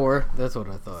 4. 4. That's what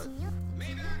I thought.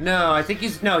 No, I think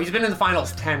he's been in the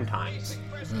finals 10 times.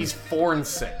 He's 4 and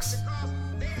 6.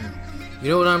 You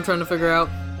know what I'm trying to figure out?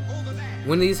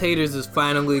 When these haters is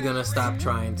finally gonna stop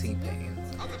trying T-Pain.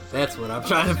 That's what I'm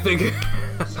trying to figure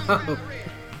out.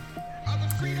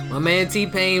 My man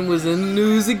T-Pain was in the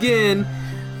news again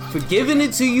for giving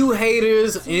it to you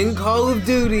haters in Call of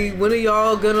Duty. When are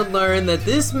y'all gonna learn that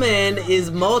this man is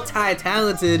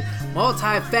multi-talented,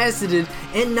 multifaceted,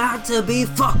 and not to be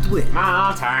fucked with?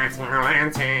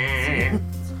 Multi-talented.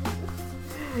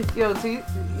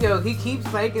 He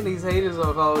keeps making these haters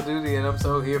on Call of Duty, and I'm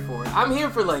so here for it. I'm here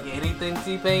for like anything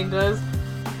T-Pain does.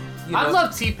 I've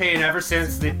loved T-Pain ever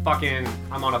since the fucking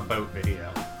I'm on a boat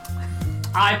video.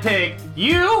 I picked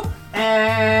you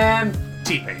and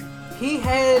T-Pain. He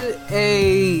had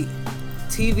a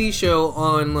TV show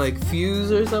on like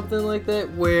Fuse or something like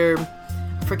that where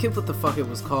I forget what the fuck it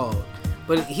was called,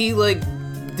 but he like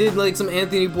did like some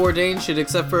Anthony Bourdain shit,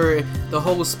 except for the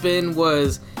whole spin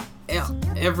was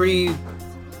every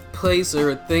place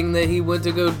or thing that he went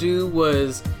to go do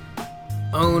was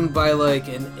owned by like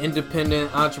an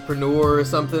independent entrepreneur or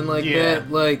something like that.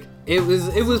 Like it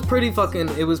was pretty fucking,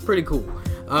 it was pretty cool.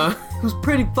 It was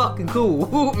pretty fucking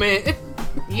cool, man.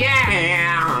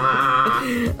 Yeah.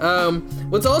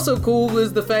 What's also cool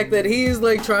is the fact that he is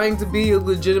like trying to be a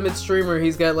legitimate streamer.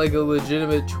 He's got like a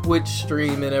legitimate Twitch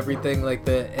stream and everything like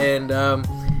that. And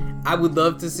I would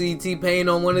love to see T-Pain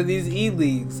on one of these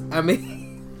E-Leagues. I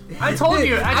mean, I told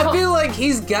you. I feel like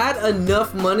he's got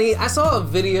enough money. I saw a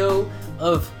video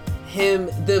of him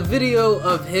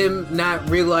not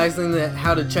realizing that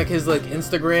how to check his like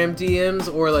Instagram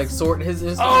DMs or like sort his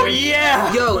Instagram. Oh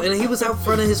yeah. Yo, and he was out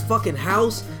front of his fucking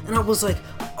house, and I was like,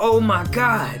 oh my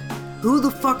god, who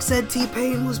the fuck said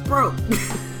T-Pain was broke?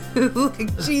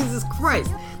 Like, Jesus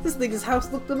Christ, this nigga's house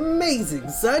looked amazing,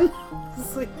 son.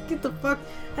 It's like, get the fuck,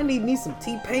 I need me some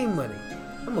T-Pain money.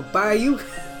 I'm gonna buy you.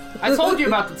 I told you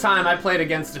about the time I played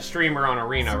against a streamer on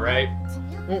Arena, right?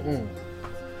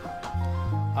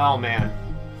 Oh man,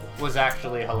 was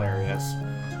actually hilarious.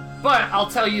 But I'll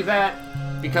tell you that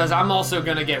because I'm also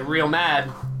gonna get real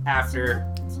mad after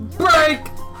break.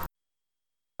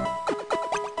 A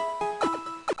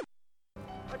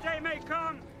day may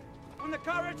come when the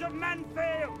courage of men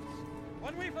fails,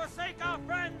 when we forsake our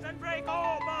friends and break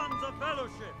all bonds of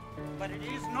fellowship. But it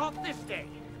is not this day.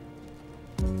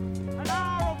 An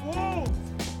hour of wolves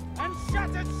and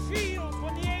shattered shields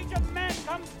when the age of men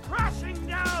comes crashing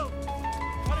down.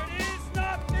 But it is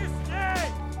not this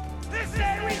day. This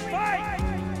day we fight.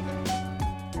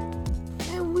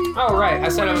 Oh right, I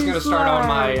said I was gonna start on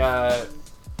my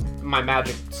my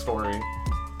magic story.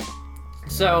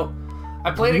 So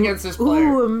I played against this player.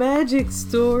 Ooh, a magic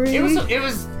story. It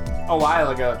was a while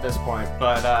ago at this point,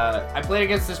 but I played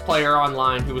against this player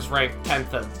online who was ranked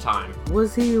 10th at the time.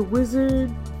 Was he a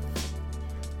wizard?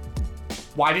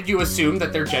 Why did you assume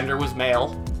that their gender was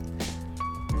male?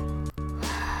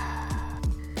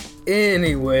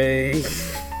 Anyway.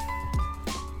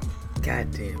 God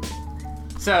damn it.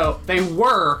 So, they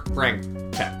were ranked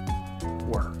 10th.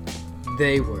 Were.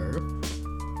 They were.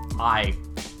 I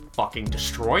fucking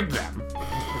destroyed them.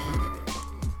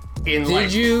 In Did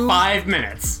like you 5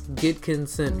 minutes. Get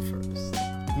consent first?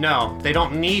 No, they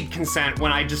don't need consent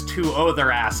when I just 2-0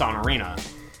 their ass on Arena.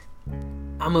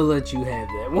 I'm gonna let you have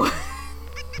that one.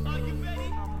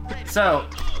 So,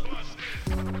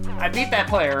 I beat that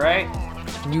player, right?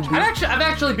 I've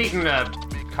actually beaten a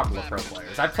couple of pro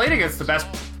players. I played against the best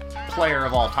player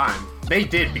of all time. They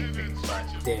did beat me, but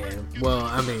damn. Well,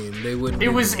 I mean, they wouldn't. It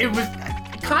was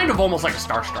kind of almost like a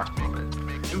starstruck moment.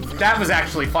 That was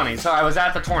actually funny. So I was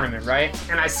at the tournament, right?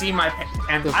 And I see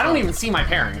I don't even see my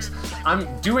pairings. I'm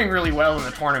doing really well in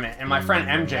the tournament, and my friend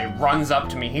MJ runs up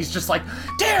to me. He's just like,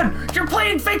 "Dan, you're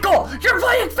playing Finkel! You're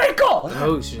playing Finkel!"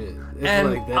 Oh shit. It's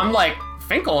and like that. I'm like,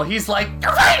 Finkel? He's like,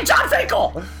 "You're playing John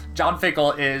Finkel!" John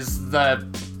Finkel is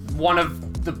one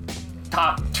of the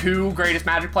top 2 greatest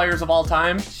Magic players of all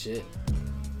time. Shit.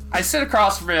 I sit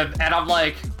across from him and I'm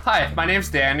like, "Hi, my name's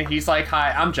Dan." He's like,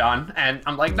 "Hi, I'm John." And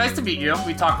I'm like, "Nice to meet you."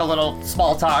 We talk a little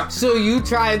small talk. So you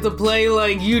tried to play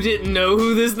like you didn't know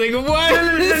who this nigga was?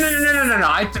 No.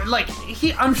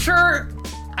 I'm sure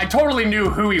I totally knew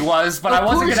who he was, but I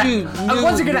wasn't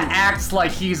gonna act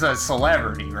like he's a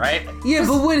celebrity, right? Yeah,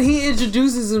 but when he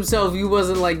introduces himself, you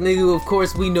wasn't like, "Nigga, of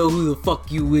course we know who the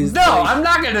fuck you is." No, like, I'm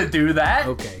not gonna do that.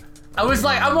 Okay. I was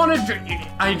like, I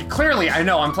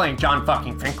know I'm playing John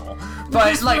fucking Finkel,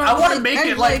 but like, I want to make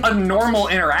it like a normal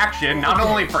interaction, not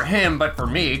only for him but for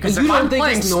me. Because if I'm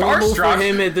playing Starstruck, for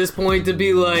him at this point to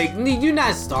be like, "You're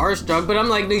not starstruck," but I'm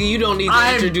like, "Nigga, you don't need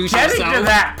to introduce yourself." I'm getting to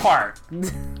that part.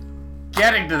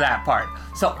 getting to that part.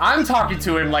 So I'm talking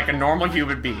to him like a normal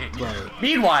human being. Right.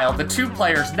 Meanwhile, the two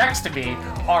players next to me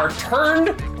are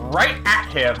turned right at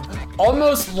him,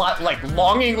 almost like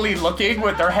longingly looking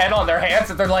with their head on their hands,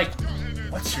 and they're like,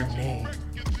 "What's your name?"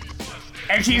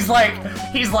 And he's like,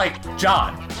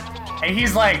 "John." And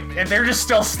he's like, and they're just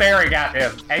still staring at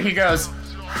him. And he goes,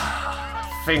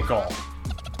 "Finkel."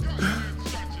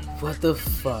 What the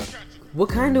fuck? What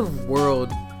kind of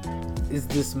world is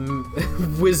this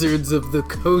Wizards of the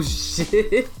Coast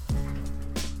shit?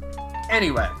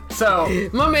 Anyway, so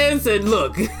My man said,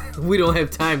 "Look, we don't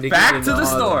have time to back get to into the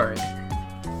all story.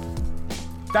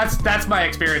 that." That's my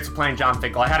experience of playing John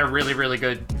Finkel. I had a really, really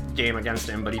good game against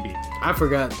him, but he beat me. I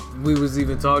forgot we was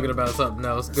even talking about something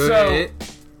else. Go So- ahead.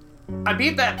 I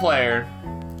beat that player,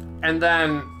 and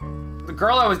then the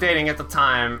girl I was dating at the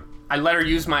time, I let her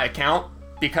use my account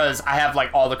because I have like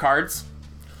all the cards.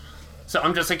 So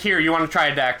I'm just like, "Here, you want to try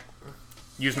a deck?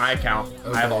 Use my account.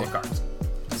 I have all the cards."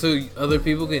 So other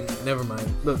people can. Never mind.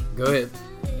 Look, go ahead.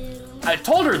 I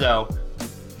told her though,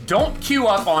 "Don't queue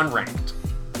up on ranked."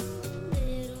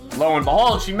 Lo and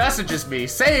behold, she messages me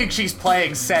saying she's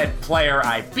playing said player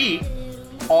I beat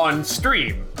on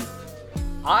stream.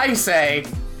 I say,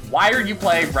 "Why are you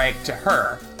playing ranked?" to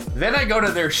her. Then I go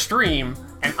to their stream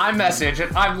and I message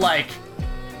and I'm like,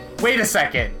 "Wait a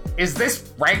second, is this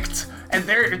ranked?" And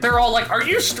they're all like, "Are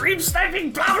you stream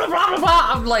sniping? Blah blah blah blah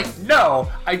blah." I'm like, "No,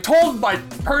 I told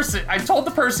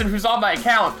the person who's on my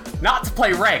account not to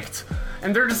play ranked."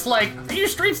 And they're just like, "Are you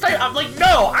stream sniping?" I'm like,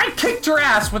 "No, I kicked your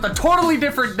ass with a totally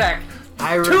different deck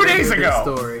I 2 remember days this ago."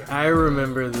 story. I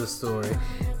remember this story.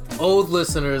 Old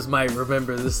listeners might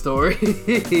remember this story.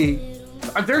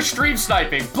 They're stream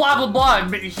sniping, blah blah blah.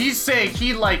 And he's saying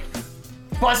he like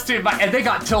busted my, and they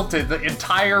got tilted the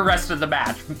entire rest of the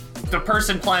match. The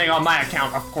person playing on my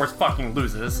account, of course, fucking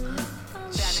loses.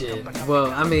 Shit.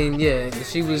 Well, I mean, yeah,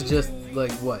 she was just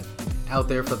like what, out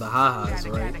there for the ha-has,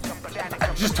 right?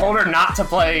 I just told her not to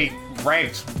play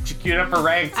ranked. She queued up for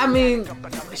ranked. I mean,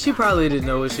 she probably didn't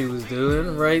know what she was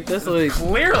doing, right? That's like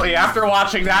Clearly, after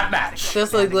watching that match.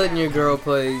 letting your girl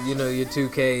play, you know, your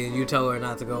 2K and you tell her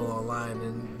not to go online,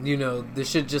 and you know the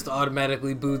shit just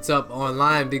automatically boots up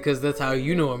online because that's how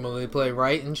you normally play,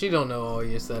 right? And she don't know all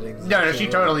your settings. No, she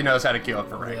totally knows how to queue up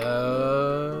for ranked.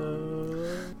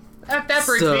 That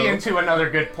brings me into another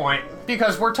good point,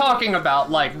 because we're talking about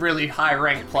like really high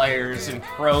ranked players and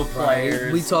pro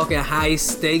players. We talking high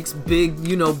stakes, big,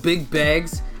 you know, big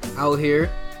bags out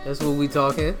here. That's what we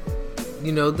talking.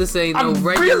 You know, this ain't no I'm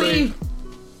regular, really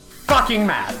fucking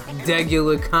mad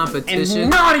regular and competition.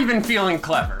 not even feeling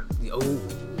clever. Oh.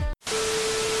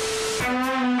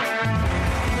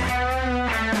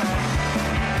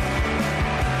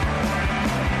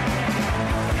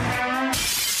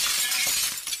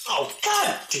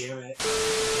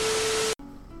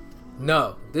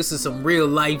 No, this is some real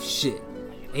life shit.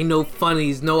 Ain't no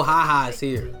funnies, no ha-has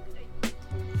here.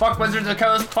 Fuck Wizards of the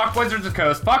Coast, fuck Wizards of the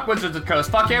Coast, fuck Wizards of the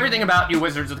Coast, fuck everything about you,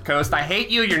 Wizards of the Coast. I hate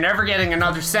you, you're never getting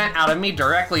another cent out of me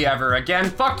directly ever again.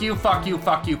 Fuck you, fuck you,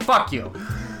 fuck you, fuck you.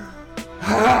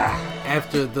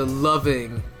 After the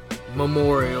loving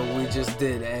memorial we just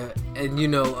did, and you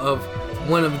know, of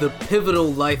one of the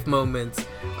pivotal life moments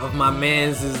of my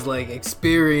man's like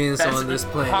experience on this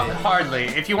planet. Hardly.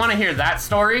 If you want to hear that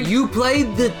story, You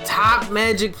played the top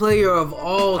Magic player of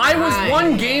all I time. was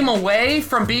one game away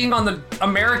from being on the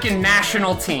American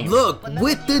national team. Look,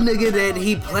 with the nigga that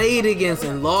he played against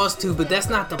and lost to, but that's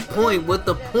not the point. What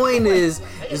the point is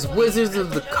Wizards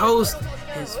of the Coast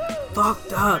is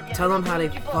fucked up. Tell them how they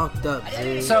fucked up,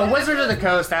 dude. So Wizards of the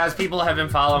Coast, as people have been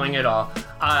following it all,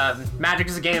 Magic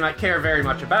is a game I care very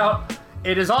much about.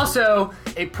 It is also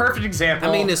a perfect example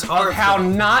I mean, it's hard of how for-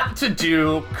 not to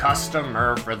do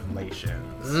customer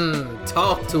relations.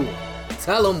 Talk to him.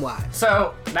 Tell them why.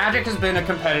 So, Magic has been a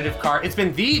competitive card. It's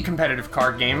been the competitive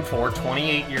card game for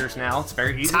 28 years now. It's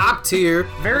very easy. Top tier.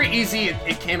 Very easy.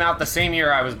 It came out the same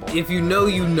year I was born. If you know,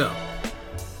 you know.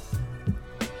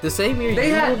 The same year They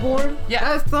you had- were born?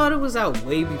 Yeah. I thought it was out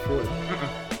way before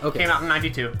that. Okay. Came out in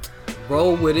 92.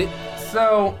 Roll with it.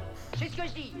 So,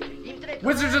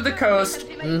 Wizards of the Coast,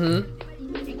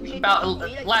 about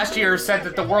last year, said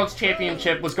that the World's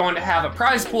Championship was going to have a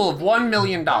prize pool of $1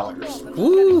 million.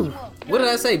 Woo! What did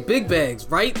I say? Big bags,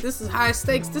 right? This is high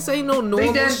stakes. This ain't no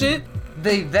normal shit.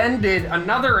 They then did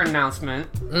another announcement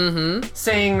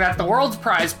saying that the world's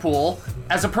prize pool,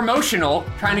 as a promotional,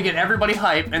 trying to get everybody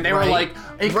hype, and they were like,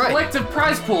 a collective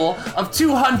prize pool of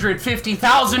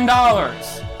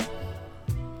 $250,000.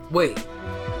 Wait.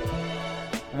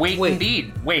 Wait,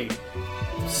 indeed. Wait.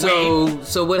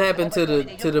 So what happened to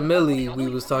the millie we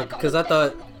was talking? Because I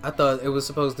thought it was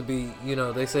supposed to be, you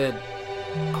know, they said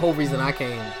whole reason I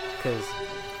came, because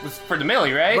Was for the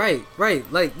milli, right?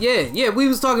 right, like yeah, we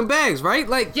was talking bags, right?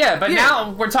 Like Yeah, but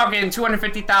now we're talking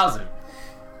 250,000.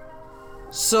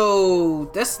 So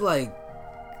that's like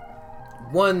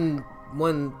one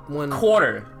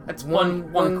Quarter. That's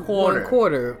one quarter. 1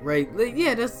 quarter, right? Like,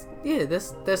 that's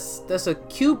a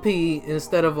QP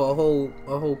instead of a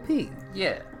whole P.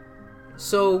 Yeah.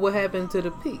 So what happened to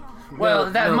the P? Well,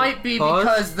 No, that no, might be pause.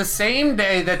 because the same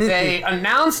day that they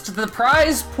announced the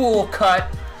prize pool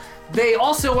cut, they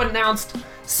also announced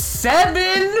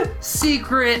 7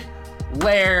 secret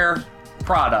lair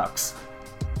products.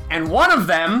 And one of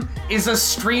them is a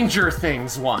Stranger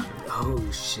Things one. Oh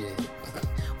shit.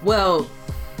 Well,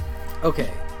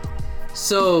 okay.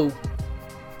 So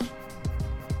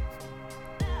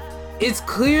it's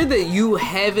clear that you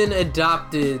haven't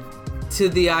adopted to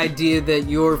the idea that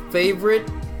your favorite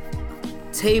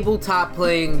tabletop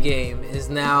playing game is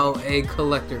now a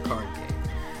collector card game,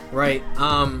 right?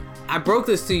 I broke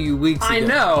this to you weeks ago. I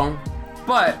know,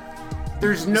 but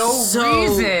there's no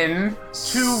reason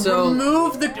to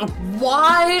remove the.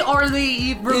 Why are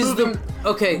they removing?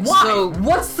 Why? So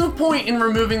What's the point in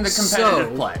removing the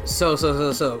competitive play? So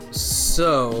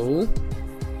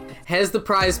has the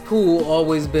prize pool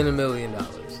always been $1 million?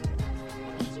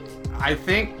 I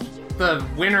think the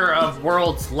winner of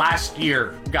Worlds last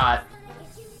year got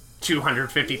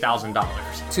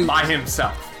 $250,000 by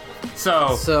himself.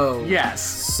 So yes.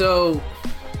 So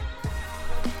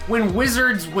when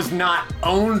Wizards was not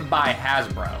owned by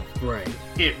Hasbro, right,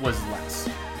 it was less.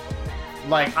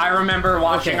 Like, I remember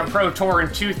watching a Pro Tour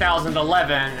in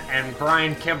 2011, and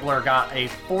Brian Kibler got a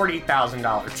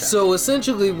 $40,000 check. So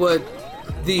essentially, what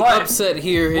the upset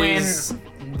here is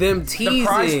them teasing. The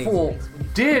prize pool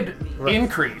did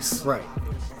increase, right,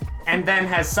 and then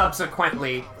has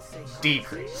subsequently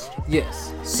decreased.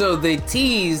 Yes. So they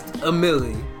teased $1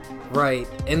 million, right,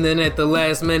 and then at the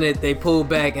last minute they pulled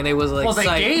back and they was like, well, they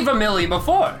gave $1 million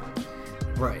before.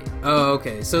 Right. Oh,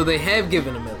 okay. So they have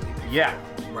given $1 million. Yeah.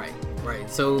 Right.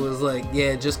 So it was like,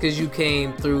 yeah, just because you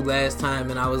came through last time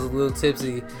and I was a little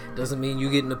tipsy doesn't mean you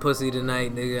getting the pussy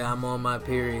tonight, nigga. I'm on my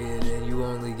period and you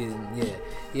only getting,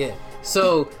 yeah.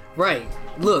 So, right.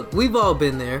 Look, we've all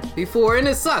been there before and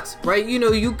it sucks, right? You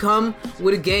know, you come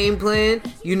with a game plan.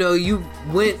 You know, you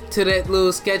went to that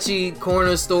little sketchy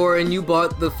corner store and you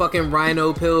bought the fucking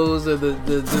rhino pills or the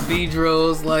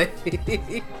Beedrills, like...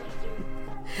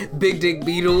 Big Dick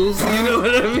Beetles, you know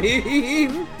what I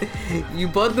mean? You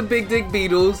bought the Big Dick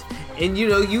Beetles, and you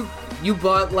know, you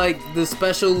bought like the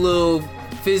special little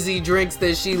fizzy drinks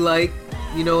that she liked,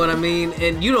 you know what I mean?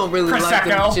 And you don't really like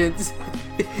them shits.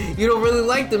 You don't really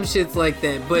like them shits like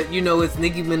that, but you know, it's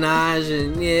Nicki Minaj,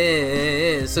 and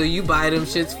yeah, so you buy them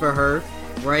shits for her,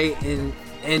 right?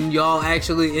 And y'all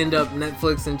actually end up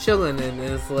Netflix and chilling, and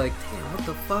it's like, damn, what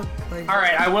the fuck? Like, all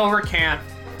right, I will recant.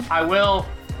 I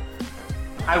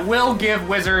will give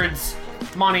Wizards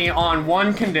money on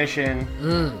one condition.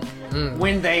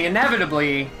 When they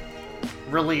inevitably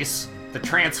release the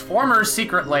Transformers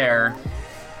Secret Lair,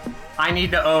 I need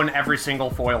to own every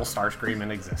single foil Starscream in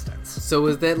existence. So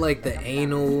is that like the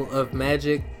anal of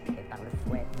Magic?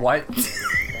 What?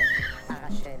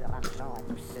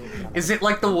 Is it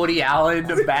like the Woody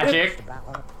Allen of Magic?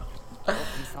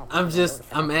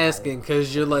 I'm asking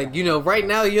because you're like, you know, right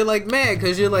now you're like mad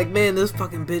because you're like, man, this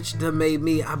fucking bitch done made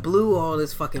me, I blew all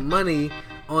this fucking money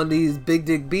on these Big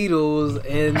Dick Beetles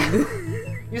and...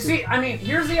 You see, I mean,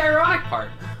 here's the ironic part.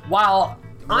 While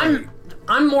I'm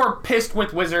more pissed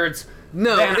with Wizards than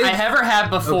I ever have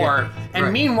before,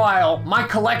 and meanwhile, my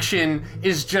collection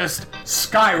is just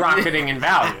skyrocketing in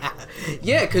value.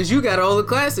 Yeah, because you got all the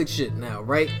classic shit now,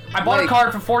 right? I bought a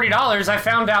card for $40. I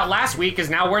found out last week is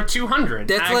now worth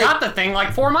 $200. I got the thing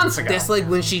like 4 months ago. That's like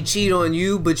when she cheat on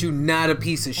you, but you not a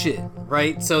piece of shit,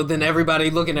 right? So then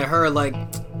everybody looking at her like,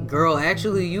 girl,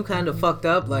 actually, you kind of fucked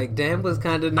up. Like, Dan was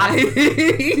kind of nice.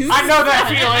 I know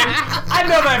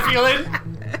that feeling.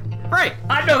 Right.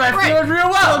 I know that feeling real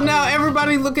well. So now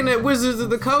everybody looking at Wizards of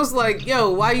the Coast like,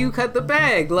 yo, why you cut the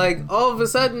bag? Like, all of a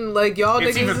sudden, like, y'all niggas...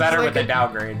 It's even better with a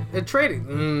downgrade. A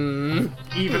trading.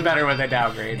 Even better with a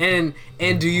downgrade.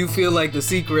 And do you feel like the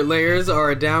secret layers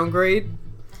are a downgrade?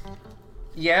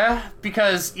 Yeah,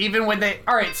 because even when they...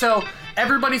 Alright, so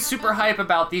everybody's super hype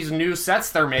about these new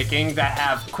sets they're making that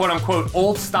have quote-unquote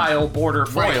old-style border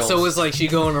foils. Right, so it's like she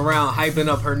going around hyping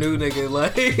up her new nigga,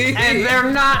 like... And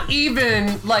they're not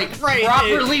even, like,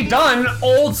 properly done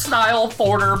old-style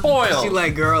border foils. She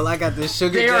like, girl, I got this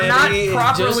sugar They are not daddy and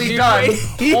properly just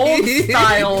done you-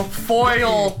 old-style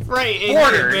foil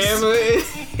borders.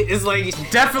 It's like...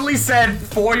 Definitely said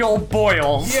foil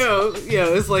boils. Yo,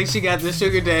 it's like she got the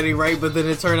sugar daddy, right? But then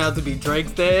it turned out to be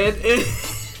Drake's dad.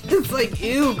 It's like,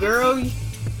 ew, girl.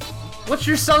 What's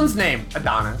your son's name?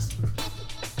 Adonis.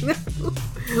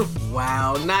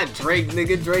 Wow, not Drake,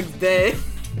 nigga. Drake's dad.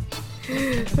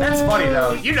 That's funny,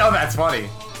 though. You know that's funny.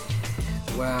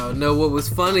 Wow, no, what was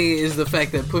funny is the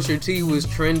fact that Pusha T was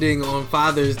trending on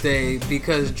Father's Day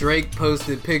because Drake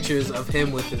posted pictures of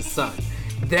him with his son.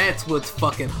 That's what's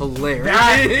fucking hilarious.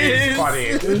 That is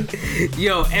funny.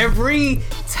 Yo, every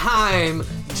time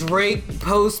Drake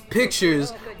posts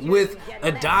pictures with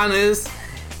Adonis,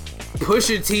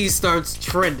 Pusha T starts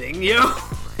trending, yo.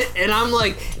 And I'm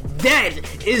like,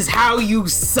 that is how you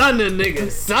son a nigga.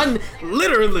 Son,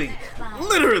 literally.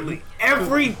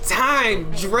 Every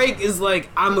time Drake is like,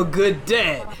 I'm a good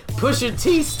dad, Pusha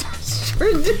T starts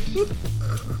trending.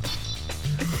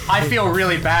 I feel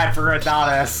really bad for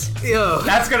Adonis. Yo.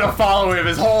 That's gonna follow him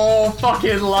his whole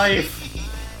fucking life.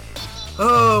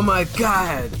 Oh my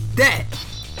god. That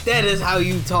is how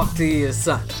you talk to your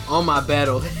son. On my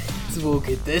battle, we'll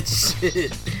get that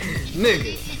shit.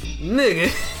 Nigga.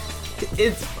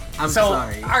 I'm So,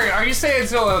 sorry. are you saying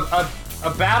so a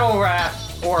battle rap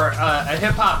or a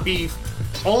hip-hop beef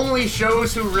only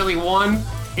shows who really won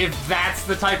if that's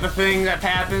the type of thing that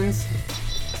happens?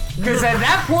 Because at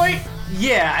that point,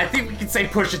 yeah, I think we can say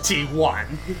Pusha T won.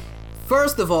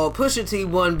 First of all, Pusha T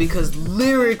won because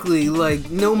lyrically, like,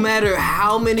 no matter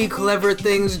how many clever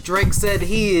things Drake said,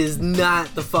 he is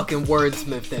not the fucking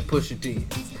wordsmith that Pusha T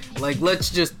is. Like, let's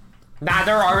just...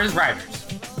 Neither are his writers.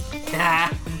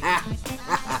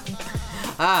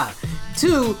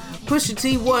 Two, Pusha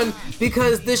T won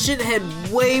because this shit had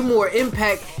way more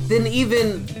impact than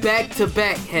even Back to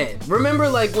Back had. Remember,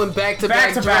 like, when Back to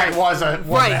Back was a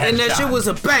right, and that headshot. shit was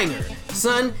a banger,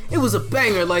 son. It was a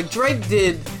banger. Like, Drake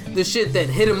did the shit that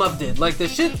Hit 'Em Up did. Like,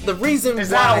 the reason Is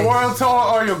why... that a world tour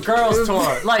or your girls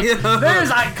tour? Like, Yeah. there's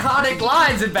iconic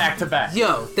lines in Back to Back.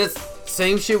 Yo, that's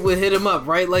same shit with Hit 'Em Up,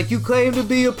 right? Like, you claim to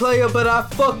be a player, but I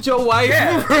fucked your wife,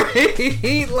 Yeah.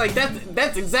 right? Like,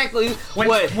 that's exactly When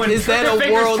is that Twitter a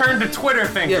fingers world? turned to Twitter Yeah,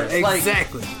 fingers. Like,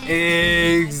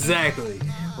 exactly.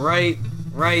 Right.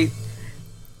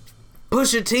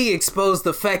 Pusha T exposed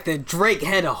the fact that Drake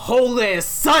had a whole ass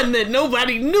son that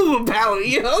nobody knew about,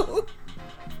 yo.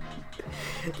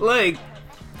 Like,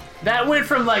 that went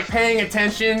from like paying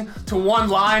attention to one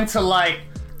line to like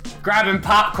grabbing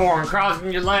popcorn,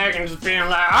 crossing your leg, and just being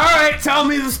like, "All right, tell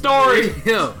me the story."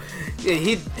 yo,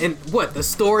 yeah, the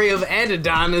story of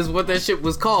Adidon is what that shit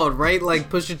was called, right? Like,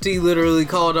 Pusha T literally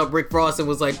called up Rick Ross and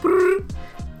was like, "Brrr,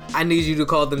 I need you to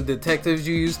call them detectives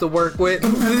you used to work with."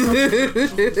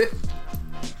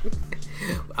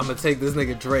 I'm gonna take this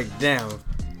nigga Drake down.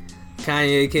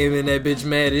 Kanye came in that bitch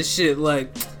mad as shit, like,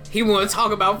 he wanna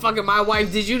talk about fucking my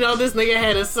wife. Did you know this nigga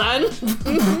had a son?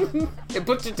 And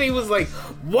Pusha T was like,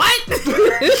 what?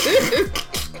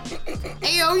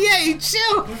 Hey, yo, yeah,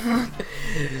 chill.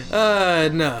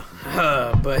 No.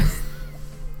 But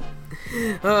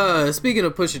speaking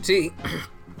of Pusha T,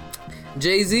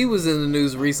 Jay-Z was in the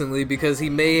news recently because he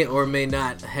may or may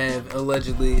not have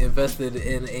allegedly invested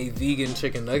in a vegan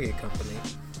chicken nugget company.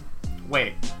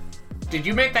 Wait, did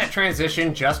you make that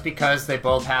transition just because they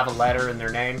both have a letter in their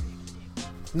name?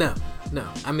 No.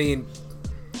 I mean,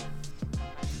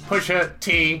 Pusha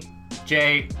T,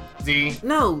 Jay-Z.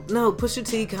 no. Pusha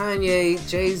T, Kanye,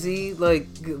 Jay-Z, like,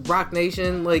 Rock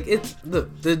Nation, like, it's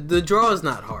the draw is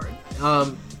not hard.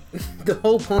 The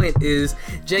whole point is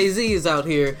Jay-Z is out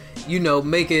here,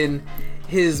 making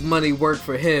his money work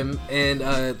for him,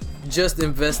 and just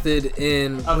invested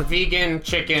in A vegan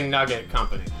chicken nugget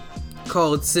company.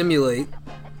 called Simulate.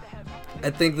 I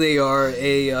think they are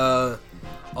a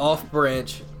off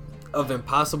branch of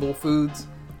Impossible Foods.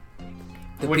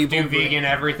 Would do vegan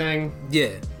everything?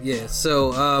 Yeah.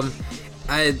 So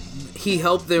he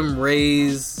helped them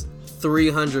raise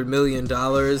 $300 million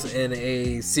in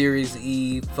a Series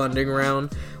E funding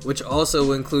round, which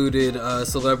also included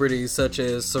celebrities such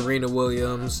as Serena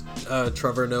Williams,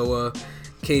 Trevor Noah,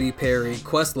 Katy Perry,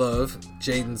 Questlove,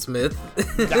 Jaden Smith.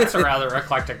 That's a rather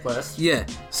eclectic list. Yeah.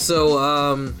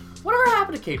 So Whatever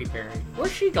happened to Katy Perry?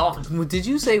 Where's she gone? Did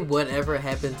you say whatever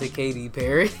happened to Katy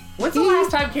Perry? When's the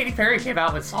last time Katy Perry came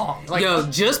out with a song? Like, Yo,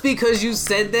 just because you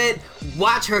said that,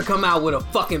 watch her come out with a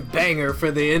fucking banger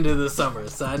for the end of the summer,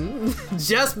 son.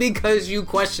 Just because you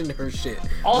questioned her shit.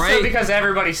 also right? because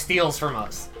everybody steals from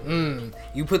us.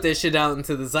 You put that shit out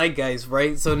into the zeitgeist,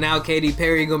 right? So now Katy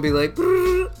Perry gonna be like,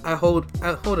 hold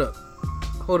up.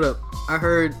 I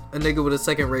heard a nigga with a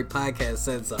second-rate podcast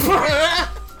said something.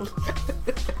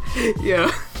 Yeah.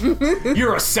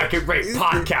 You're a second-rate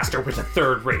podcaster with a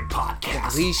third-rate podcast.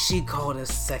 At least she called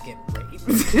us second-rate.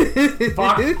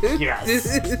 Fuck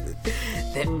yes.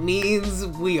 That means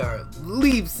we are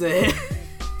leaps ahead.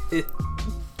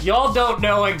 Y'all don't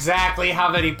know exactly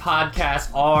how many podcasts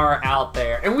are out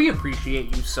there, and we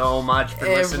appreciate you so much for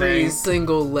Every listening.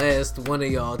 single last one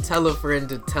of y'all. Tell a friend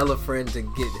to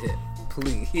get hit.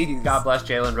 Please. God bless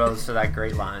Jalen Rose for that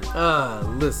great line.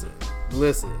 Listen.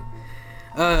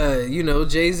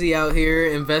 Jay-Z out here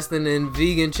investing in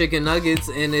vegan chicken nuggets,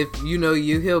 and if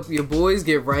you help your boys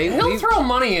get right, He'll throw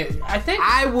money in.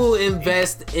 I will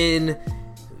invest in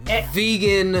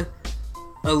vegan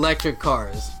electric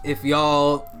cars if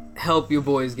y'all help your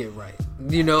boys get right.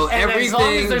 And everything. as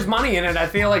long as there's money in it, I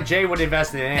feel like Jay would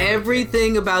invest in it.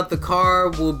 Everything about the car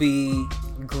will be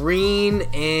green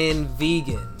and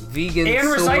vegan And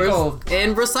recycled.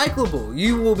 and recyclable.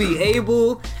 You will be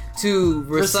able to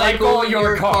recycle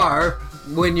your car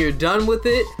when you're done with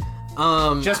it.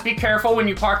 Just be careful when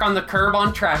you park on the curb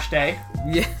on trash day.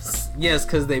 Yes,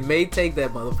 because they may take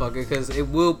that motherfucker, because it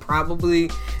will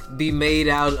probably be made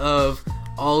out of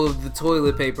all of the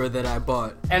toilet paper that I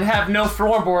bought And have no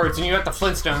floorboards, and you got the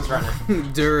Flintstones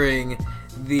running. during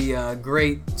the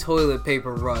great toilet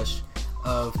paper rush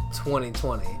of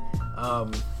 2020.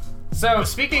 So,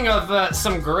 speaking of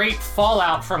some great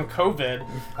fallout from COVID,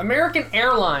 American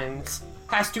Airlines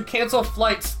has to cancel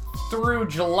flights through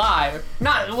July.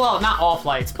 Not all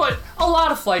flights, but a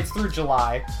lot of flights through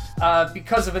July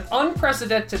because of an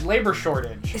unprecedented labor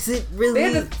shortage. Is it really?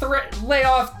 They had to lay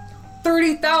off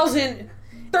 30,000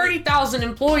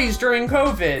 employees during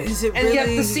COVID. Is it and yet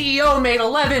really? the CEO made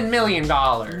 $11 million.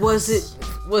 Was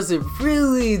it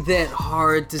really that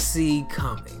hard to see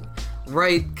coming?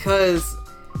 Right? Because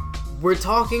we're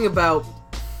talking about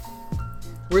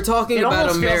It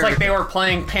almost America. feels like they were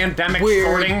playing pandemic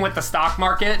shorting with the stock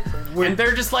market, and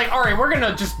they're just like, all right, we're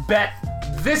gonna just bet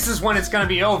this is when it's gonna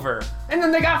be over, and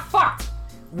then they got fucked.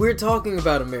 We're talking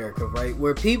about America, right?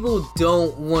 Where people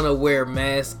don't want to wear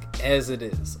masks as it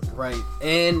is, right?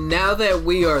 And now that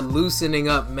we are loosening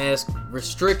up mask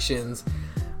restrictions,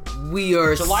 we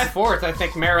are July 4th, I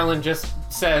think Maryland just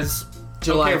says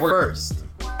July okay, 1st.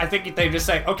 I think they just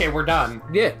say, okay, we're done.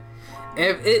 Yeah.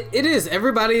 It is.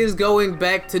 Everybody is going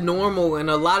back to normal, and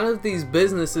a lot of these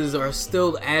businesses are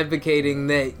still advocating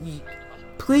that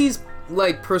please,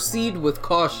 proceed with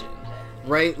caution,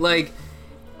 right?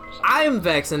 I am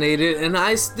vaccinated, and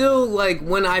I still,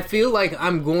 when I feel like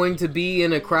I'm going to be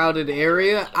in a crowded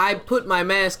area, I put my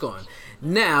mask on.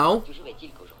 Now,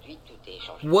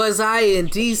 was I in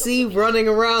DC running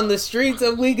around the streets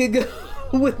a week ago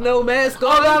with no mask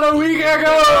on? About a week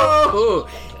ago! Oh,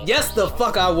 yes, the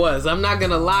fuck I was. I'm not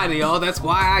gonna lie to y'all. That's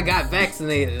why I got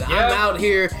vaccinated. I'm out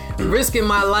here risking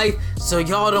my life so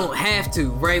y'all don't have to,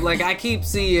 right? I keep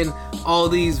seeing all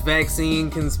these vaccine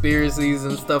conspiracies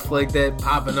and stuff like that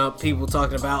popping up. People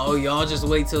talking about, oh, y'all just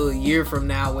wait till a year from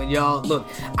now when y'all... Look,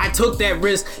 I took that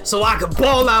risk so I could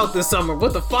ball out this summer.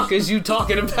 What the fuck is you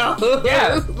talking about?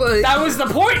 Yeah, that was the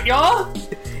point, y'all!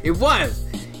 It was.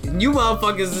 And you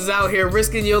motherfuckers is out here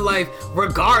risking your life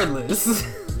regardless.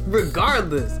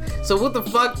 Regardless. So what the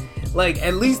fuck?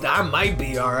 At least I might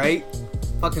be alright.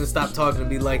 Fucking stop talking to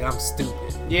me like I'm stupid.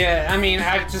 Yeah, I mean,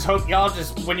 I just hope y'all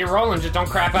when you're rolling, just don't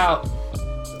crap out.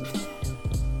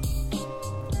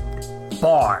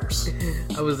 Bars.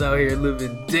 I was out here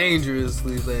living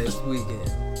dangerously last weekend.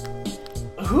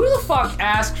 Who the fuck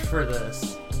asked for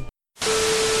this?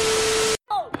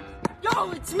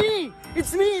 Yo, it's me!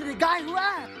 It's me, the guy who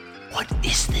asked! What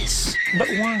is this? But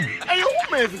why? Hey,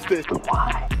 who man is this?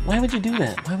 Why? Why would you do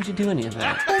that? Why would you do any of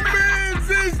that? Who man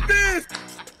is this?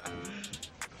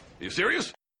 You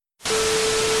serious?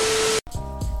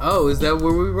 Oh, is that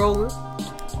where we rolling?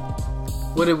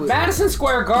 What it was? Madison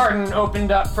Square Garden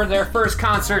opened up for their first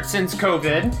concert since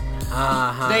COVID.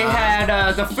 Uh-huh. They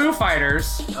had the Foo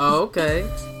Fighters, Oh, okay.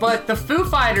 but the Foo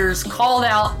Fighters called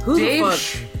out Who the Dave.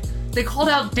 fuck? They called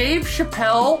out Dave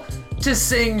Chappelle to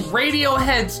sing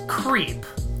Radiohead's "Creep."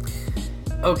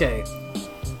 Okay.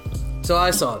 So I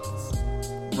saw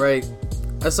this, right?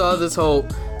 I saw this whole...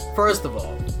 First of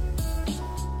all,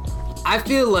 I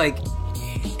feel like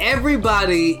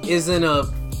everybody is in a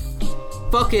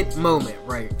fuck it moment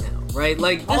right now, right?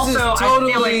 Like, this Also, is I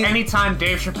totally... feel like anytime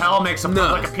Dave Chappelle makes a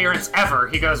public appearance ever,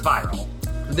 he goes viral.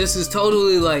 This is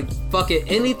totally like, fuck it,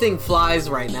 anything flies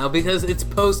right now because it's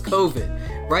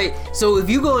post-COVID, right? So if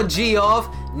you gonna G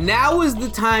off, now is the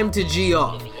time to G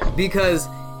off because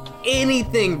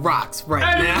anything rocks right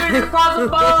Anything now. is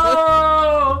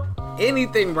possible!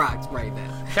 Anything rocks right now.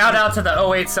 Shout out to the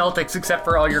 08 Celtics, except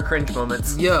for all your cringe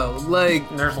moments. Yo, like...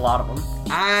 There's a lot of them.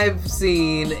 I've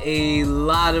seen a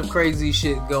lot of crazy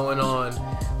shit going on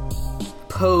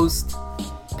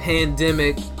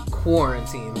post-pandemic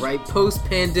quarantine, right?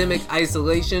 Post-pandemic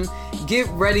isolation. Get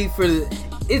ready for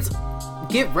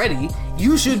get ready.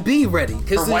 You should be ready.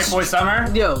 For White Boy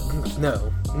Summer? Yo, no.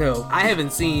 I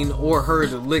haven't seen or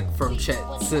heard a lick from Chet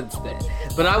since then.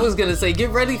 But I was gonna say, get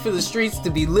ready for the streets to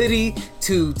be litty,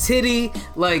 to titty,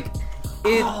 like...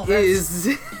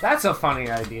 That's a funny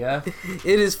idea.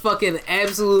 It is fucking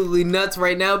absolutely nuts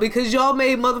right now because y'all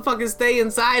made motherfuckers stay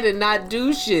inside and not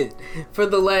do shit for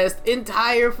the last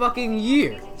entire fucking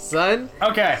year, son.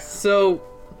 Okay. So...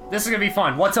 This is gonna be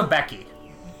fun. What's a Becky?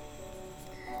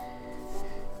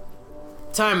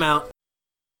 Timeout.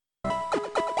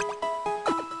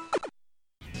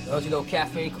 Don't you know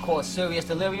caffeine can cause serious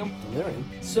delirium? Delirium?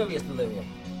 Serious delirium.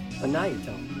 But now you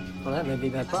tell me. Well, that may be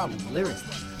my problem. Delirium.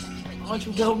 Aren't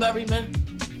you Bill Murray, man?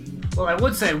 Well, I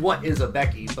would say what is a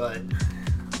Becky, but...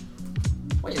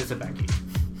 What is a Becky?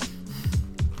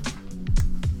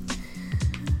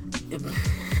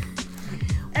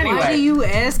 Anyway. Why do you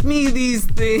ask me these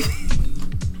things?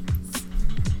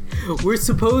 We're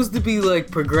supposed to be like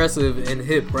progressive and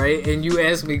hip, right? And you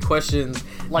ask me questions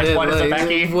like, what is a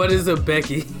Becky? What is a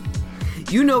Becky?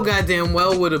 You know goddamn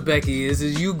well what a Becky is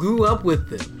you grew up with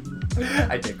them.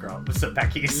 I did grow up with some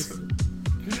Beckys.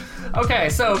 Okay,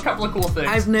 so a couple of cool things.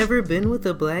 I've never been with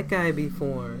a black guy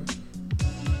before.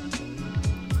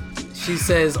 She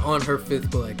says on her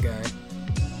 5th black guy.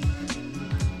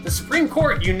 The Supreme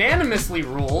Court unanimously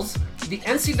rules the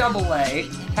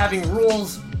NCAA having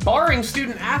rules barring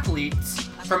student athletes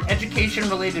from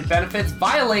education-related benefits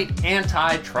violate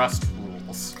antitrust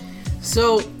rules.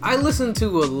 So, I listened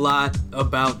to a lot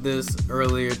about this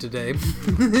earlier today.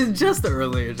 Just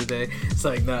earlier today. It's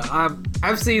like, no,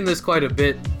 I've seen this quite a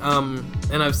bit,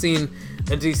 and I've seen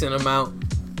a decent amount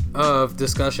of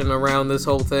discussion around this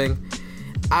whole thing.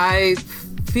 I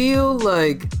feel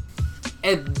like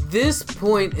at this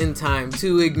point in time,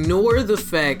 to ignore the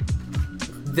fact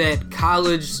that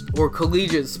college or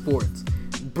collegiate sports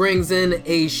brings in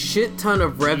a shit ton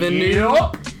of revenue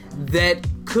that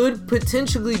could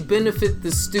potentially benefit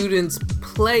the students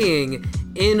playing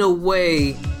in a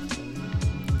way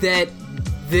that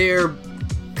their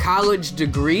college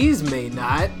degrees may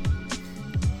not,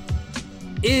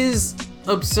 is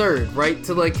absurd, right?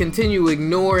 To like continue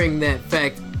ignoring that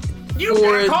fact. You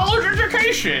get a college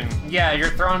education! Yeah, you're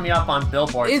throwing me up on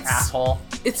billboards, asshole.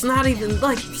 It's not even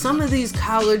like some of these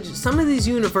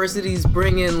universities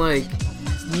bring in like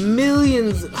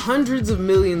millions, hundreds of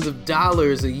millions of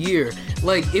dollars a year.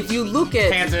 Like if you look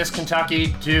at Kansas,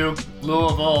 Kentucky, Duke,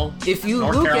 Louisville, if you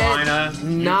North look Carolina, at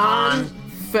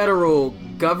non-federal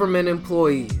government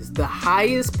employees, the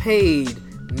highest paid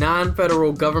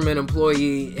non-federal government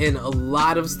employee in a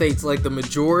lot of states, like the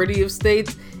majority of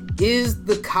states, is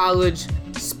the college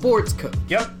sports coach.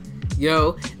 Yep.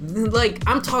 Yo, like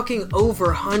I'm talking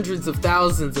over hundreds of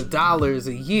thousands of dollars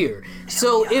a year.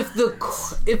 So if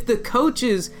the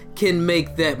coaches can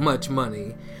make that much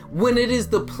money, when it is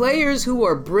the players who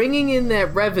are bringing in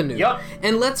that revenue,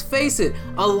 and let's face it,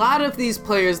 a lot of these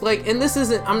players, like, and this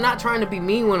isn't, I'm not trying to be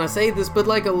mean when I say this, but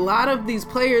like a lot of these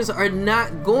players are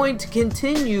not going to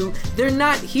continue, they're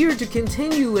not here to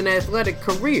continue an athletic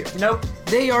career. Nope.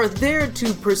 They are there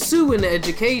to pursue an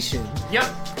education. Yep.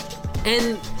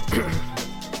 And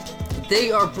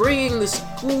they are bringing the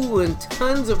school in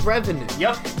tons of revenue.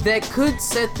 Yep. That could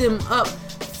set them up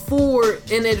for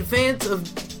an advance of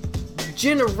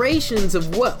generations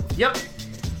of wealth. Yep.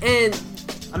 And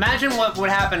imagine what would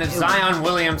happen if Zion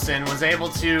Williamson was able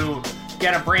to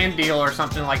get a brand deal or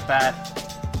something like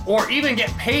that, or even get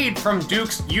paid from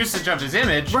Duke's usage of his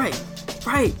image. Right.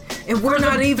 And we're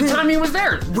not even... The time he was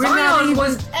there. Zion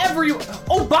was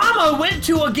Obama went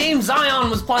to a game Zion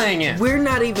was playing in. We're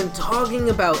not even talking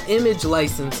about image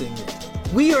licensing.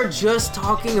 We are just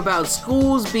talking about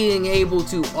schools being able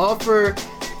to offer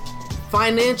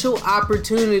financial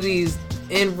opportunities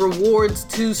and rewards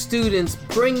to students,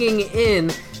 bringing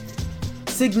in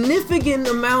significant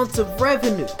amounts of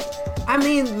revenue. I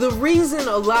mean, the reason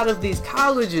a lot of these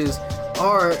colleges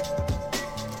are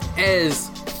as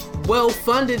well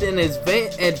funded and as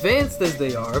advanced as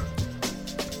they are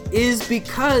is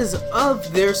because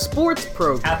of their sports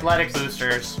program. Athletic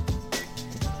boosters.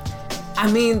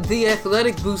 I mean, the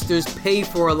athletic boosters pay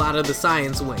for a lot of the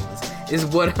science wings, is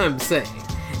what I'm saying.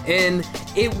 And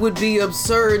it would be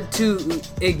absurd to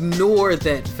ignore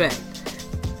that fact.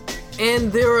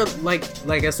 And there are, like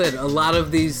I said, a lot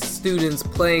of these students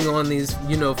playing on these,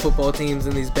 football teams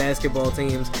and these basketball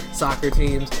teams, soccer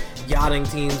teams, yachting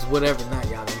teams, whatever, not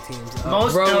yachting teams.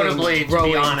 Most notably, to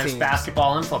be honest, teams,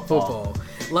 basketball and football.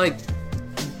 Like,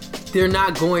 they're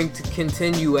not going to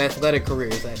continue athletic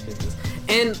careers after this.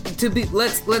 And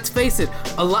let's face it,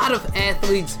 a lot of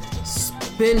athletes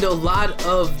spend a lot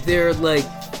of their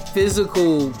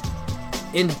physical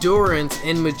endurance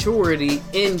and maturity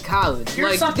in college.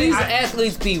 These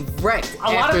athletes be wrecked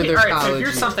after their college. So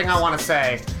here's something I want to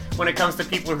say when it comes to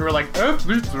people who are like,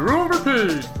 athletes are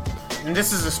overpaid. And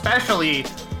this is especially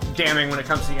damning when it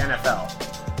comes to the NFL.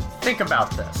 Think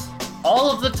about this.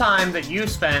 All of the time that you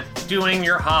spent doing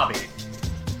your hobby,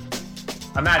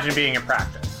 imagine being in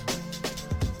practice.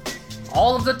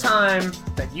 All of the time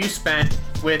that you spent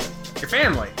with your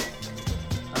family,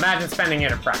 imagine spending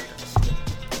it at practice.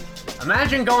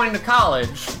 Imagine going to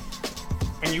college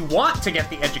and you want to get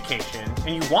the education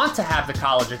and you want to have the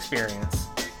college experience,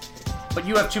 but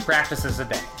you have 2 practices a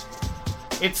day.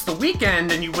 It's the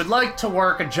weekend and you would like to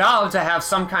work a job to have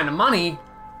some kind of money,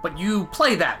 but you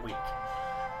play that week.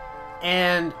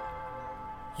 And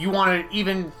you want to,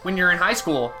 even when you're in high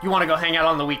school, you want to go hang out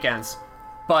on the weekends,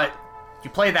 but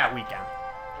you play that weekend.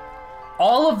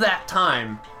 All of that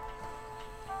time,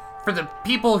 for the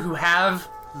people who have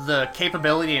the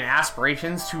capability and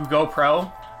aspirations to go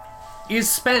pro, is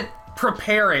spent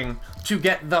preparing to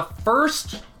get the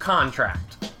first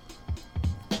contract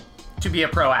to be a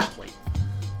pro athlete.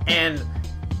 And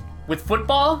with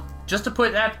football, just to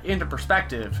put that into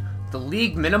perspective, the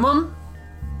league minimum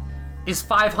is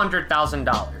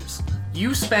 $500,000.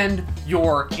 You spend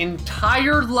your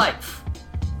entire life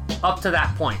up to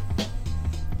that point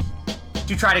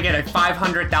to try to get a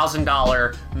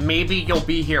 $500,000, maybe you'll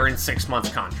be here in 6 months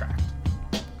contract.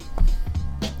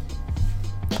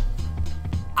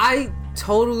 I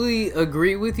totally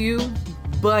agree with you,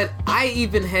 but I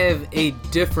even have a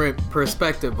different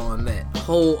perspective on that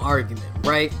whole argument,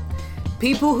 right?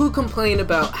 People who complain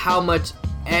about how much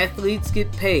athletes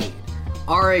get paid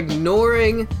are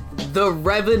ignoring the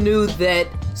revenue that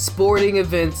sporting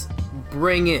events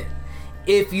bring in.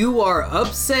 If you are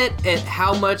upset at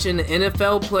how much an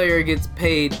NFL player gets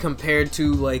paid compared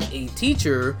to a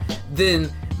teacher,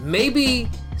 then maybe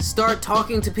start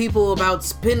talking to people about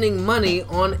spending money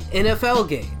on NFL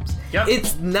games. Yep.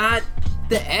 It's not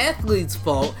the athlete's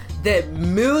fault that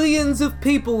millions of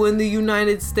people in the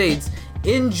United States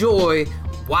enjoy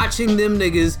watching them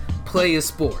niggas play a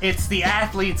sport. It's the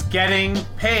athletes getting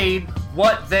paid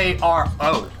what they are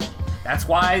owed. That's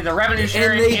why the revenue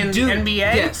sharing in the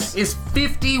NBA is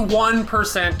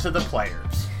 51% to the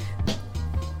players.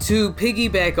 To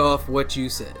piggyback off what you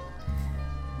said,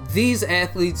 these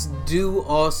athletes do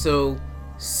also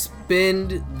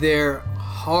spend their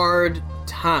hard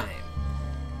time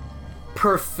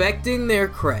perfecting their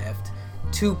craft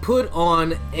to put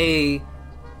on a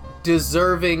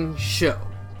deserving show.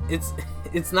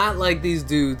 It's not like these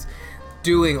dudes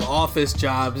doing office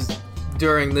jobs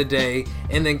during the day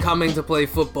and then coming to play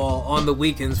football on the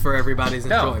weekends for everybody's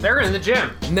enjoyment. No, they're in the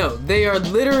gym. No, they are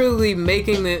literally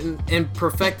making it and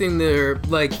perfecting their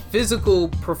physical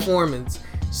performance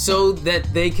so that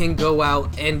they can go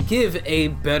out and give a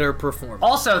better performance.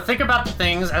 Also, think about the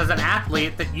things as an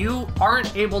athlete that you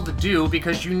aren't able to do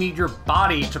because you need your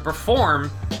body to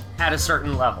perform at a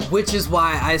certain level. Which is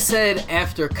why I said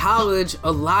after college,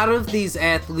 a lot of these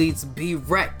athletes be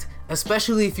wrecked.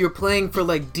 Especially if you're playing for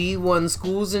D1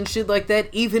 schools and shit like that.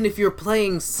 Even if you're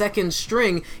playing second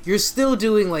string, you're still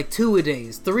doing 2 a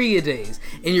days, 3 a days,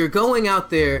 and you're going out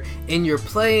there and you're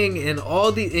playing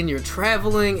and you're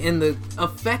traveling, and the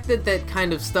effect that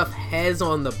kind of stuff has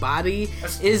on the body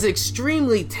is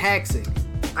extremely taxing.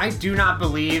 I do not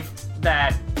believe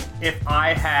that if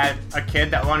I had a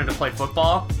kid that wanted to play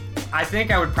football, I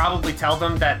think I would probably tell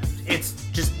them that it's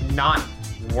just not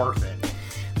worth it.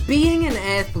 Being an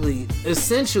athlete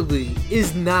essentially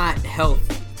is not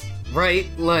healthy, right?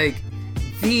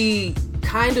 The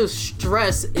kind of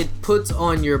stress it puts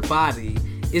on your body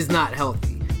is not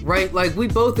healthy, right? We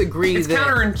both agree that's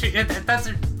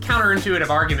a counterintuitive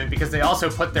argument because they also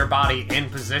put their body in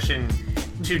position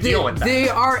to deal with that. They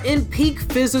are in peak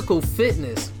physical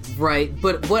fitness, right?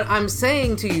 But what I'm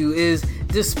saying to you is,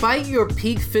 despite your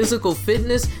peak physical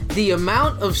fitness, the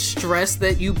amount of stress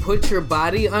that you put your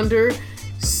body under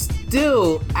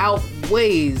still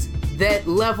outweighs that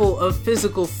level of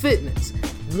physical fitness.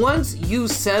 once you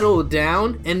settle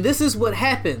down, and this is what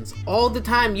happens all the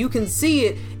time, you can see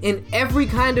it in every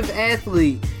kind of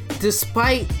athlete,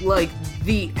 despite like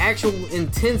the actual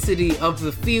intensity of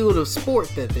the field of sport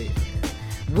that they're in.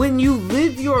 When you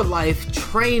live your life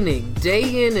training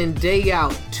day in and day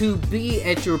out to be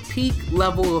at your peak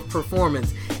level of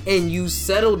performance, and you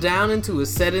settle down into a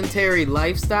sedentary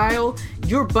lifestyle,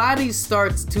 your body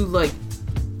starts to like,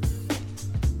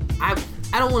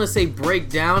 I don't want to say break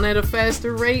down at a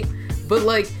faster rate, but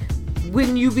like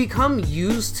when you become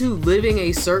used to living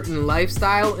a certain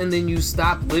lifestyle and then you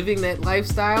stop living that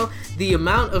lifestyle, the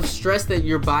amount of stress that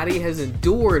your body has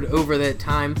endured over that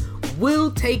time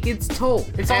will take its toll.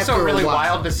 It's also really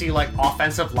wild to see like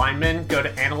offensive linemen go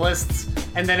to analysts,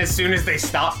 and then as soon as they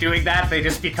stop doing that, they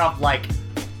just become like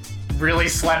really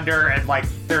slender, and like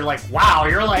they're like, wow,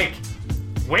 you're like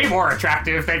way more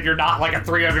attractive than you're not like a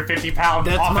 350-pound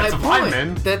offensive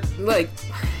lineman. That like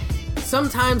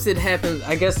sometimes it happens.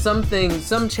 I guess some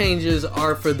changes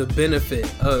are for the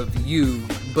benefit of you,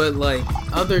 but like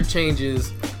other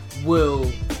changes will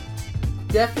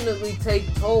definitely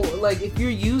take toll. Like if you're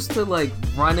used to like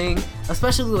running,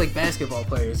 especially like basketball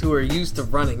players who are used to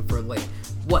running for like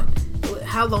what?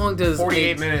 How long does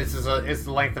 48 minutes is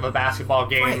the length of a basketball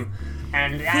game. Right.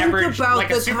 And average, like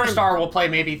a superstar will play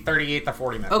maybe 38 to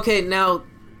 40 minutes. Okay, now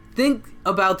think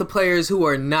about the players who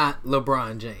are not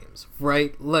LeBron James,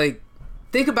 right? Like,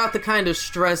 think about the kind of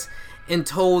stress and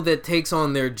toll that takes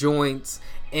on their joints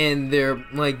and their,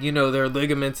 like, you know, their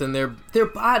ligaments and their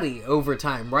body over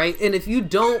time, right? And if you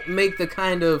don't make the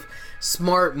kind of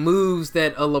smart moves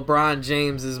that a LeBron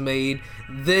James has made,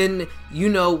 then, you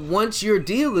know, once your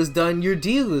deal is done, your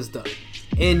deal is done.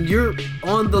 And you're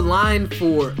on the line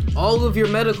for all of your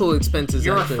medical expenses.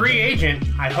 You're a free agent.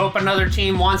 I hope another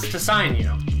team wants to sign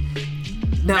you.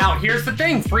 Now, here's the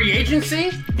thing. Free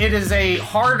agency, it is a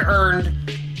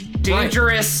hard-earned,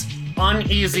 dangerous,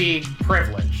 uneasy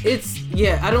privilege.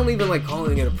 I don't even like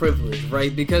calling it a privilege,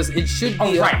 right? Because it should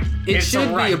be it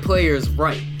should be a player's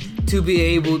right to be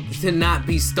able to not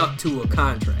be stuck to a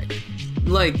contract.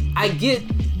 Like, I get,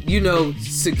 you know,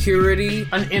 security.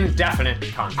 An indefinite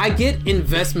contract. I get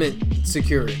investment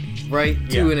security, right?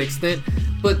 To an extent.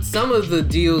 But some of the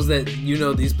deals that, you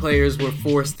know, these players were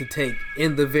forced to take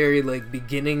in the very, like,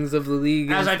 beginnings of the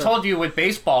league. As I told you with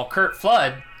baseball, Curt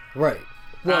Flood. Right.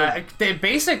 Well, they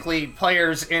basically,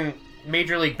 players in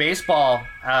Major League Baseball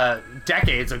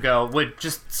decades ago would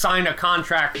just sign a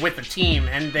contract with a team,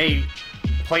 and they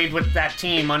played with that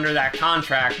team under that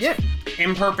contract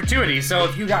in perpetuity. So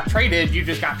if you got traded, you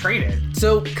just got traded.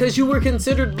 So, because you were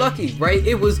considered lucky, right?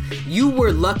 You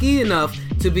were lucky enough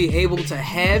to be able to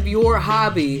have your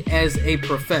hobby as a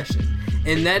profession.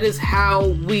 And that is how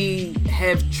we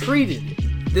have treated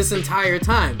it this entire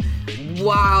time.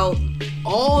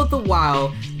 All the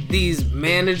while, these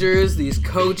managers, these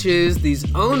coaches,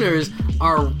 these owners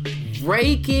are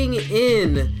raking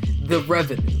in the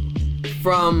revenue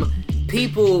from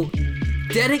people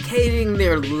dedicating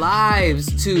their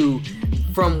lives to,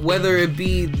 from whether it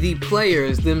be the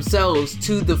players themselves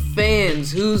to the fans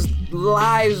whose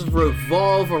lives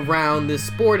revolve around this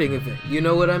sporting event. You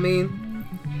know what I mean?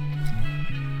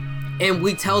 And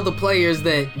we tell the players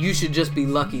that you should just be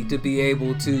lucky to be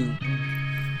able to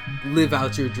live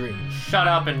out your dreams. Shut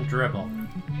up and dribble.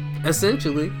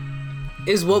 Essentially,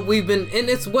 is what we've been, and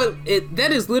that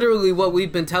is literally what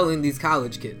we've been telling these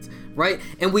college kids. Right?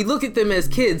 And we look at them as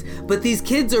kids, but these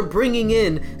kids are bringing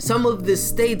in some of the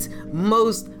state's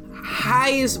most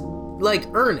highest, like,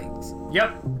 earnings.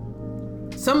 Yep.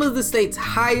 Some of the state's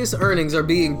highest earnings are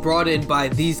being brought in by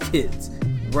these kids,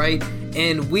 right?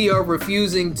 And we are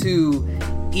refusing to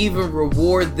even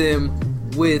reward them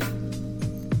with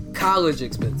college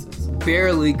expenses.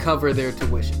 Barely cover their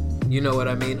tuition. You know what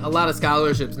I mean? A lot of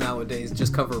scholarships nowadays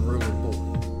just cover room and board.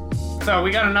 So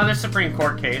we got another Supreme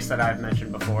Court case that I've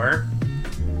mentioned before.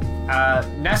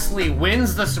 Nestle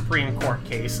wins the Supreme Court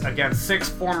case against 6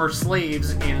 former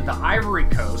slaves in the Ivory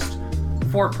Coast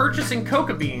for purchasing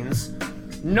coca beans,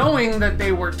 knowing that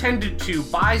they were tended to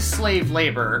by slave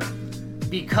labor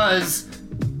because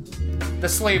the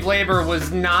slave labor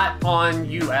was not on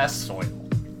U.S. soil.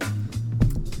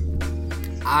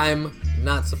 I'm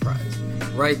not surprised,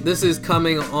 right? This is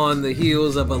coming on the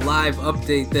heels of a live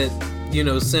update that, you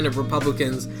know, Senate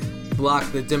Republicans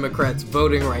blocked the Democrats'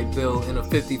 voting right bill in a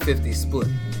 50-50 split.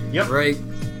 Yep. Right?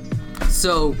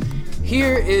 So,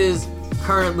 here is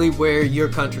currently where your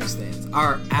country stands.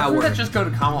 Doesn't that just go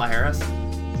to Kamala Harris?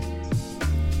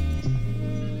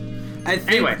 I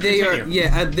think anyway, they continue. are.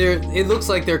 Yeah, it looks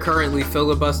like they're currently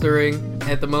filibustering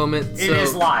at the moment. It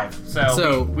is live,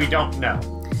 so we don't know.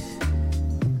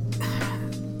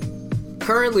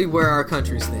 currently where our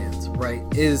country stands, right,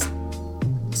 is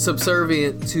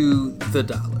subservient to the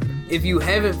dollar. If you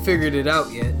haven't figured it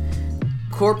out yet,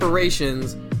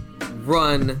 corporations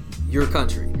run your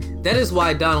country. That is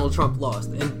why Donald Trump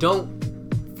lost. And don't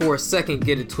for a second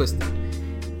get it twisted.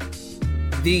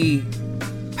 The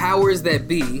powers that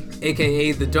be,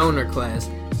 aka the donor class,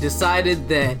 decided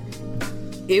that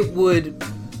it would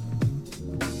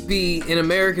be in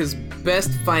America's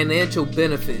best financial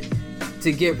benefit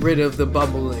to get rid of the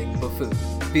bumbling buffoon,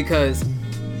 because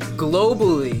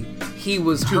globally he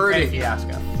was hurting.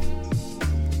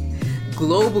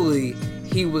 Globally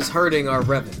he was hurting our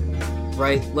revenue,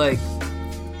 right? Like,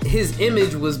 his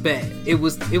image was bad. It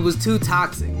was too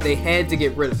toxic. They had to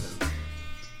get rid of him.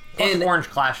 And orange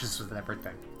clashes with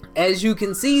everything. As you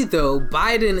can see, though,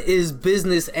 Biden is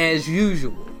business as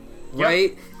usual,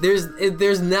 right? Yep.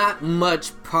 There's not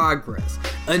much progress.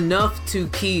 Enough to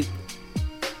keep,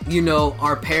 you know,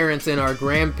 our parents and our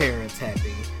grandparents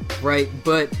happy, right?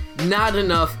 But not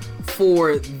enough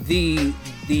for the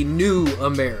new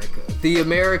America. The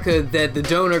America that the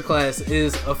donor class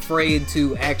is afraid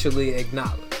to actually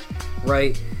acknowledge,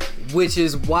 right? Which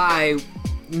is why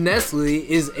Nestle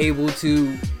is able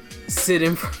to sit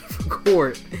in front of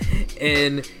court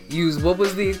and use, what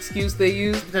was the excuse they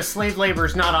used? The slave labor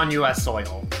is not on U.S.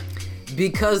 soil.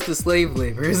 Because the slave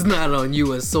labor is not on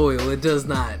U.S. soil, it does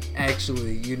not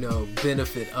actually, you know,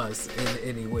 benefit us in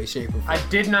any way, shape, or form. I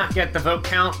did not get the vote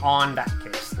count on that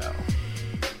case, though.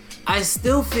 I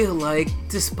still feel like,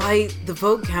 despite the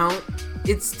vote count,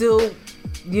 it's still,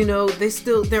 you know,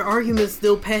 their argument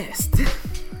still passed.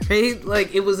 Right?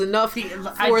 Like, it was enough for the Supreme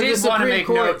Court. I did want to make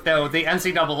note, though, the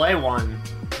NCAA one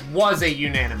was a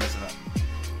unanimous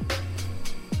vote.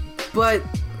 But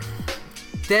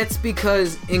that's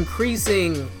because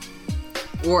increasing,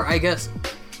 or I guess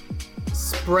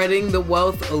spreading the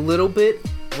wealth a little bit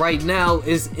right now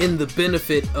is in the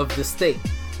benefit of the state.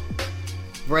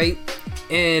 Right?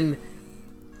 And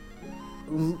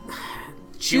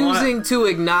choosing to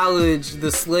acknowledge the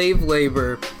slave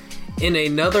labor in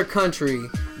another country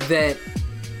that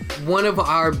one of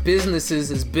our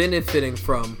businesses is benefiting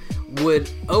from would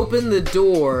open the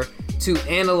door to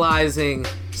analyzing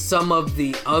some of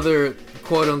the other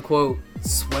quote-unquote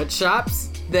sweatshops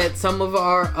that some of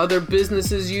our other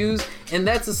businesses use, and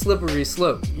that's a slippery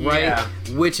slope, right? Yeah.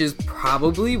 Which is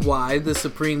probably why the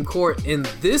Supreme Court in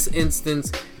this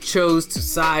instance chose to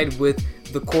side with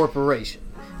the corporation.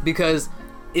 Because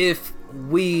if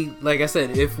we, like I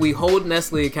said, if we hold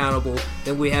Nestle accountable,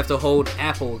 then we have to hold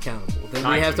Apple accountable. Then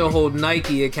we have to hold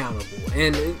Nike accountable.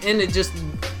 And it just,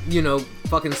 you know,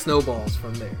 fucking snowballs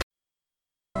from there.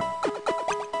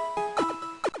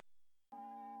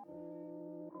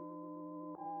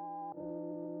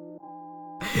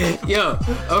 Yo,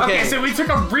 okay, so we took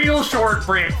a real short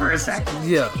break for a second.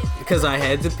 Yeah, because I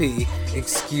had to pee.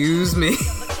 Excuse me.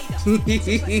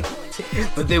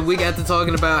 But then we got to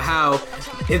talking about how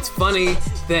it's funny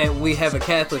that we have a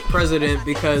Catholic president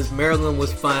because Maryland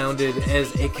was founded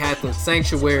as a Catholic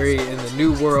sanctuary in the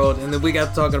New World, and then we got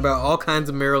to talking about all kinds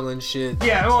of Maryland shit.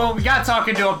 Yeah, well, we got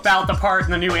talking about the part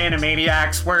in the new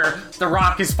Animaniacs where The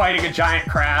Rock is fighting a giant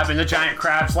crab, and the giant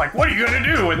crab's like, "What are you gonna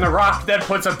do?" And The Rock then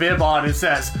puts a bib on and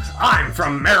says, "I'm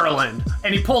from Maryland,"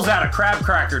 and he pulls out a crab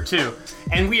cracker too.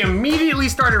 And we immediately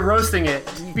started roasting it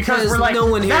because we're like,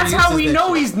 that's how we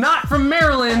know he's not from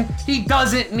Maryland. He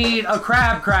doesn't need a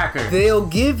crab cracker. They'll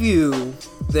give you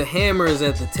the hammers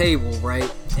at the table, right?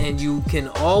 And you can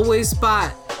always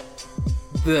spot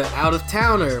the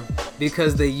out-of-towner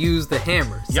because they use the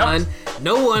hammers. Yep. Son,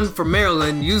 no one from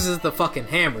Maryland uses the fucking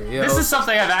hammer, yo. This is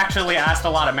something I've actually asked a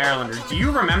lot of Marylanders. Do you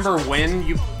remember when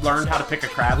you learned how to pick a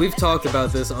crab? We've talked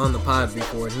about this on the pod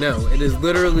before. No, it is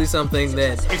literally something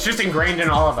that... It's just ingrained in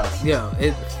all of us.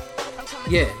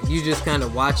 Yeah, you just kind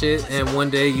of watch it, and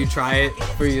one day you try it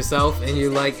for yourself, and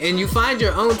you find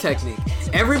your own technique.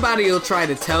 Everybody will try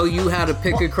to tell you how to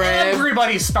pick a crab.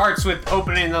 Everybody starts with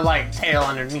opening the, tail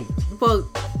underneath. Well,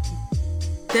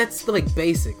 that's,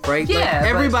 basic, right? Yeah,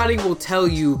 everybody will tell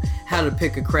you how to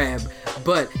pick a crab,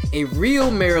 but a real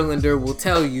Marylander will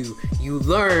tell you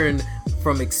learn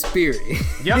from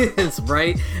experience. Yep.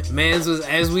 Right? Mans was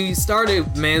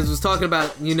talking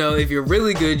about, if you're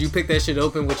really good, you pick that shit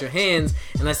open with your hands,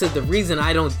 and I said the reason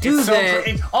I don't do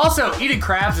that... Also, eating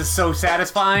crabs is so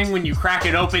satisfying when you crack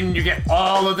it open, you get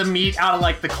all of the meat out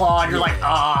of, the claw, and you're like,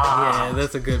 ah. Yeah,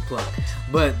 that's a good plug.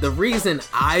 But the reason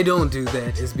I don't do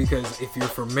that is because if you're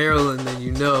from Maryland, then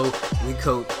we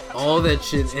coat all that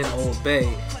shit in Old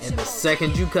Bay, and the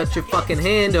second you cut your fucking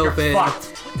hand open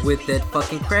with that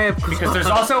fucking crab claw. Because there's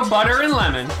also butter and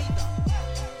lemon.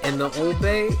 And the Old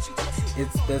Bay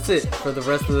That's it for the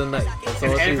rest of the night. That's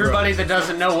all And she everybody wrote. that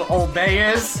doesn't know what Old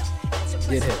Bay is,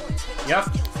 Get hit. yep.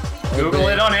 Google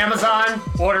Bay. it on Amazon,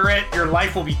 order it, your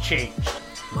life will be changed.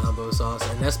 Mambo sauce,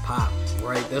 and that's pop,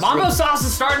 right? That's Mambo really- sauce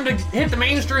is starting to hit the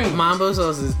mainstream. Mambo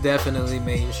sauce is definitely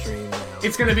mainstream now.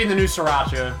 It's gonna be the new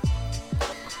sriracha.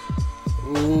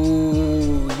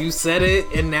 Ooh, you said it,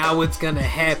 and now it's gonna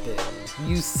happen.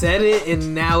 You said it,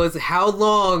 and now it's... How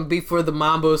long before the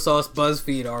Mambo sauce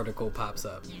BuzzFeed article pops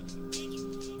up?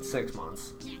 6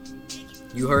 months.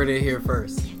 You heard it here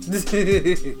first. You heard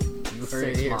it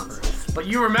 6 here months. first. But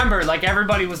you remember, like,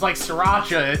 everybody was like,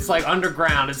 sriracha, it's like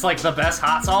underground, it's like the best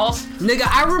hot sauce. Nigga,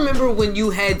 I remember when you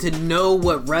had to know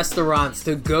what restaurants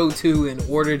to go to in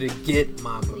order to get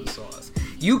Mambo sauce.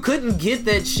 You couldn't get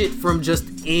that shit from just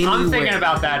anywhere. I'm thinking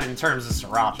about that in terms of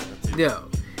sriracha. Too. Yo,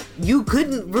 you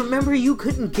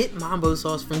couldn't get Mambo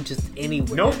sauce from just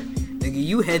anywhere. Nope. Nigga,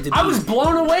 you had to be... I was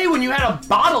blown away when you had a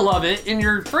bottle of it in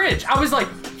your fridge. I was like,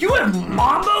 you have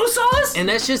Mambo sauce? And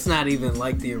that's just not even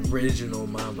like the original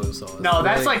Mambo sauce. No,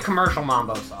 that's like commercial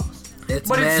Mambo sauce. It's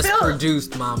but it's still-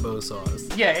 mass-produced Mambo sauce.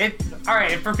 Yeah,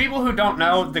 alright, for people who don't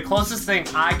know, the closest thing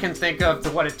I can think of to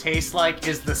what it tastes like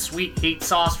is the sweet heat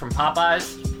sauce from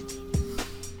Popeyes.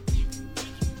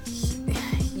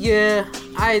 Yeah,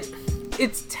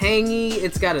 it's tangy,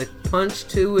 it's got a punch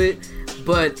to it,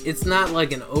 but it's not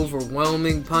like an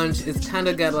overwhelming punch. It's kind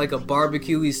of got like a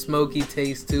barbecue-y, smoky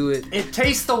taste to it. It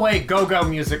tastes the way go-go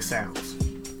music sounds.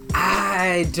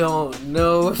 I don't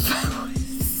know if I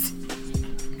was...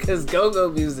 Because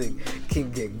go-go music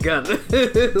can get gunned.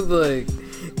 Like,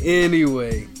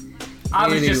 anyway. I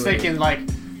was just thinking, like,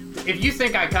 if you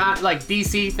think I got, like,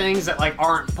 DC things that, like,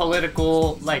 aren't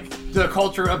political, like, the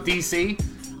culture of DC,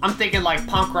 I'm thinking, like,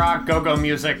 punk rock, go-go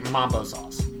music, Mambo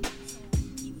sauce.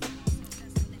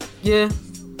 Yeah.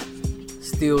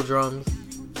 Steel drums.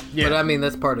 Yeah. But I mean,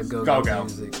 that's part of go-go Go-go.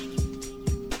 music.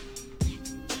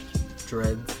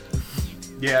 Dreads.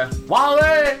 Yeah.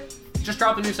 Wale! Just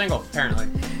dropped a new single, apparently.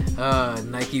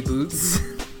 Nike boots.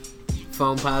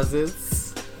 Foam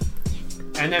posits.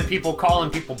 And then people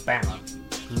calling people Bama.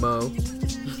 Mo.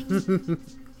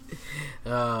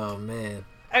 Oh, man.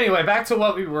 Anyway, back to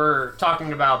what we were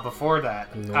talking about before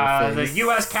that. The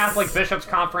U.S. Catholic Bishops'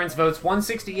 Conference votes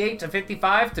 168 to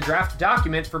 55 to draft a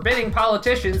document forbidding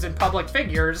politicians and public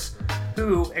figures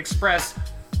who express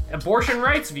abortion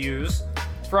rights views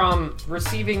from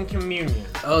receiving communion.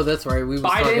 Oh, that's right. We were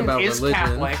talking Biden about is religion.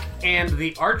 Catholic, and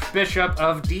the Archbishop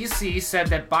of D.C. said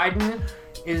that Biden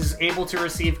is able to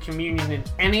receive communion in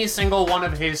any single one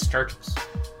of his churches.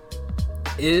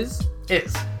 Is?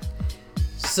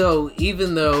 So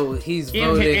even though he's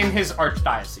voting in his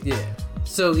archdiocese. Yeah.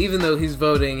 So even though he's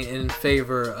voting in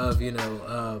favor of, they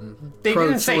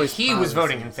didn't say he was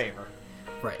voting in favor.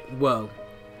 Right. Well,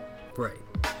 right.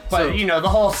 But, the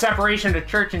whole separation of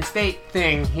church and state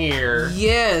thing here.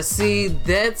 Yeah, see,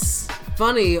 that's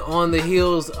funny on the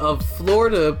heels of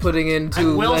Florida putting into I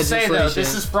will legislation. say, though,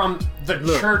 this is from the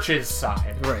church's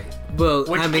side. Right. Well,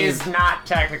 which is not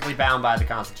technically bound by the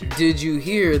Constitution. Did you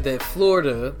hear that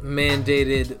Florida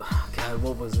mandated,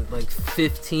 what was it, like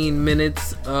 15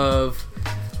 minutes of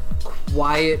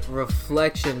quiet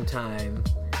reflection time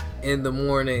in the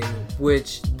morning,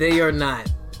 which they are not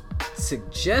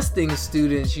suggesting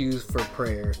students use for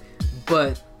prayer,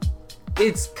 but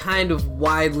it's kind of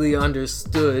widely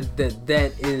understood that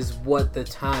that is what the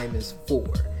time is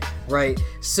for, right?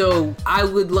 So I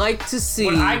would like to see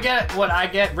what I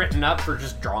get written up for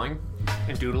just drawing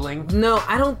and doodling. No,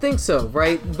 I don't think so,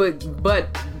 right? But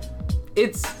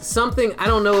it's something, I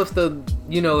don't know if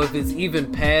if it's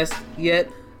even passed yet,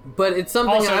 but it's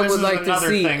something also, I would like to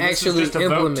see actually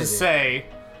implemented.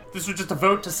 This was just a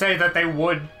vote to say that they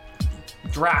would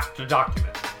draft a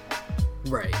document.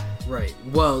 Right.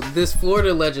 Well, this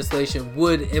Florida legislation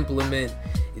would implement,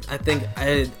 I think,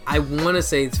 I want to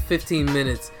say it's 15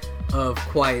 minutes of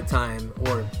quiet time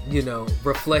or,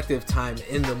 reflective time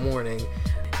in the morning.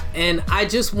 And I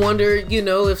just wonder,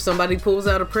 if somebody pulls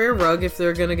out a prayer rug, if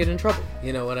they're going to get in trouble.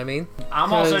 You know what I mean?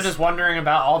 I'm also just wondering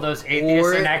about all those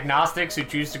atheists and agnostics who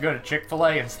choose to go to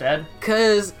Chick-fil-A instead.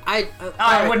 Because it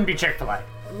wouldn't be Chick-fil-A.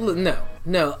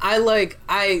 No.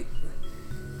 I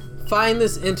find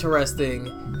this interesting.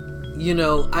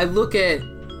 I look at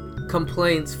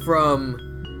complaints from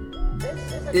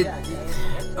it.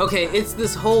 Okay, it's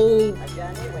this whole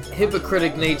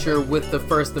hypocritic nature with the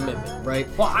First Amendment, right?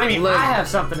 Well, I mean, I have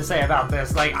something to say about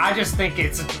this. Like, I just think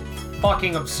it's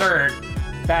fucking absurd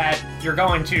that you're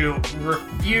going to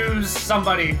refuse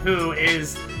somebody who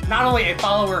is not only a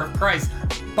follower of Christ,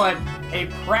 but a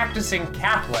practicing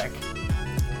Catholic.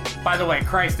 By the way,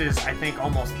 Christ is, I think,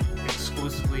 almost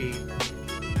exclusively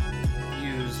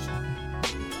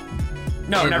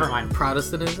No, and never mind.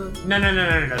 Protestantism?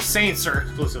 No. Saints are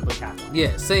exclusively Catholic.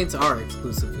 Yeah, saints are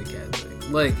exclusively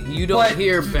Catholic. Like, you don't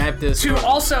hear Baptist...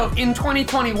 Also, in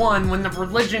 2021, when the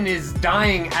religion is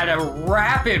dying at a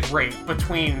rapid rate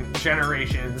between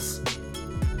generations,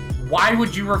 why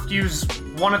would you refuse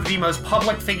one of the most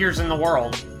public figures in the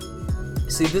world?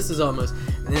 See, this is almost...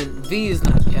 And V is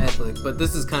not Catholic, but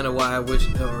this is kind of why I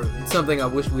wish... Or something I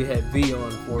wish we had V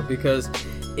on for, because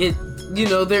it... You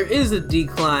know, there is a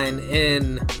decline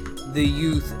in the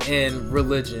youth and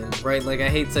religion, right? Like, I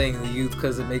hate saying the youth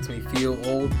because it makes me feel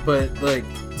old, but, like,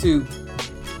 to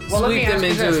sweep them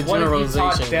into a generalization. What have you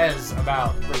taught Des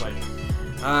about religion?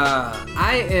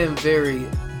 I am very...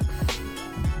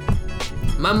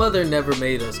 My mother never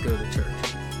made us go to church,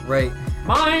 right?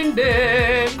 Mine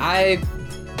did! I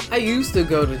used to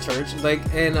go to church, like,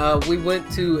 and we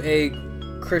went to a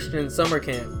Christian summer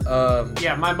camp.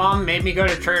 Yeah, my mom made me go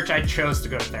to church. I chose to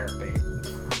go to therapy.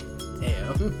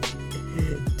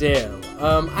 Damn.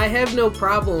 I have no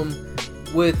problem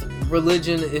with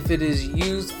religion if it is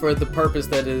used for the purpose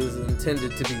that it is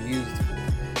intended to be used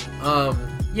for.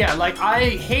 Yeah, like, I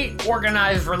hate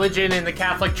organized religion in the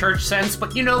Catholic Church sense,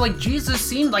 but, you know, like, Jesus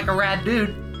seemed like a rad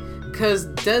dude. Because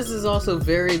Des is also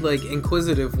very, like,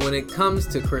 inquisitive when it comes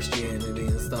to Christianity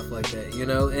and stuff like that, you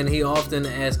know? And he often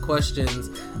asks questions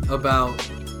about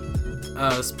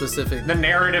specific... The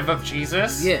narrative of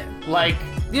Jesus? Yeah. Like,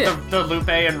 yeah. The Lupe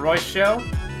and Royce show?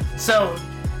 So,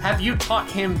 have you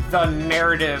taught him the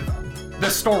narrative, the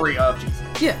story of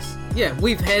Jesus? Yes. Yeah,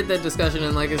 we've had that discussion,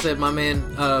 and like I said, my man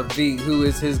V, who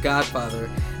is his godfather,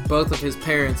 both of his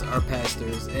parents are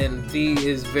pastors, and V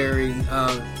is very,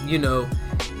 you know,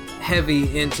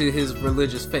 heavy into his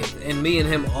religious faith. And me and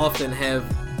him often have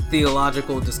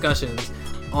theological discussions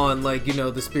on, like, you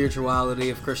know, the spirituality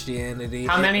of Christianity.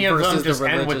 How many of them just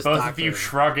end with both of you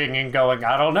shrugging and going,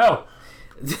 I don't know?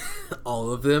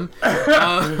 All of them.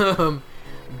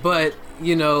 But,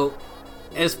 you know,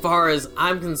 as far as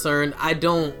I'm concerned, I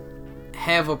don't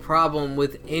have a problem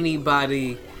with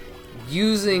anybody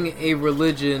using a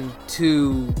religion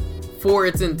for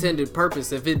its intended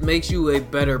purpose. If it makes you a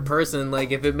better person,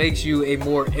 like if it makes you a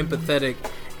more empathetic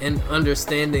and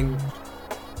understanding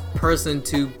person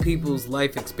to people's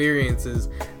life experiences,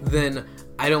 then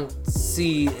I don't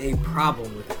see a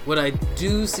problem with it. What I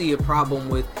do see a problem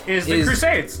with is the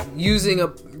Crusades. Using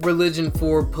a religion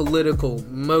for political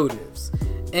motives.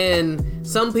 And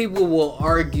some people will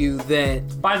argue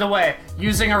that... By the way,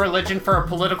 using a religion for a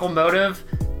political motive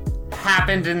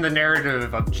happened in the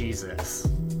narrative of Jesus.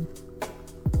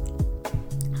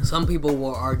 Some people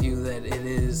will argue that it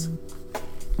is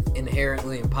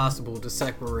inherently impossible to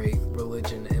separate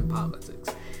religion and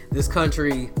politics. This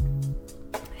country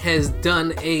has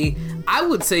done I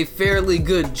would say, fairly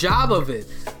good job of it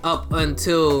up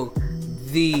until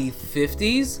the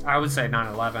 50s. I would say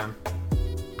 9/11.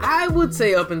 I would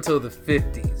say up until the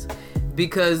 50s,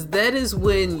 because that is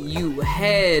when you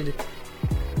had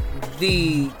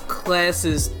the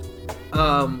classist,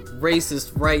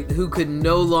 racist right who could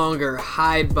no longer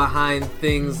hide behind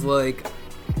things like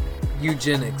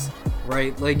eugenics,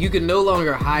 right? Like, you could no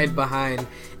longer hide behind,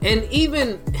 and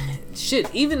even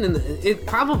it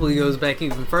probably goes back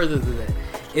even further than that,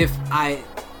 if I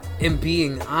am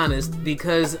being honest,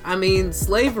 because, I mean,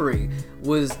 slavery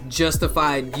was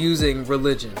justified using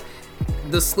religion.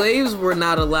 The slaves were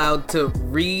not allowed to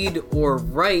read or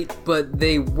write, but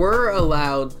they were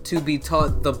allowed to be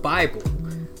taught the Bible.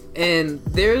 And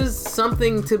there's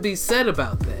something to be said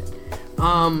about that.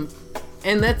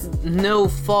 And that's no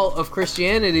fault of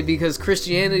Christianity, because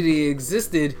Christianity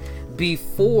existed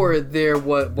before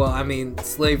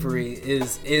slavery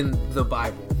is in the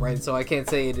Bible, right? So I can't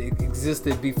say it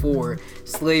existed before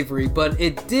slavery, but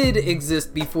it did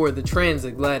exist before the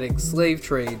transatlantic slave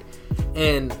trade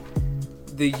and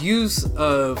the use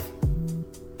of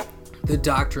the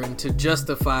doctrine to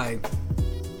justify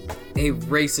a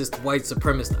racist white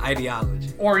supremacist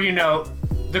ideology. Or, you know,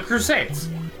 the Crusades.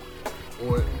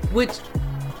 Which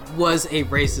was a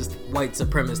racist white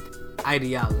supremacist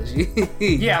ideology.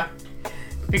 Yeah.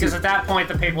 Because at that point,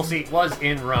 the papal seat was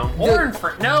in Rome. Or in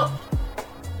no,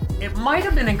 it might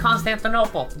have been in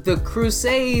Constantinople. The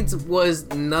Crusades was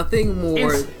nothing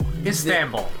more...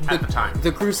 Istanbul at the time.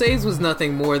 The Crusades was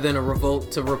nothing more than a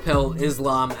revolt to repel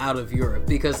Islam out of Europe,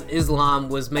 because Islam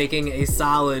was making a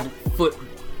solid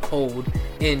foothold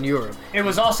in Europe. It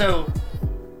was also,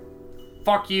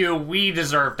 fuck you, we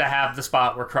deserve to have the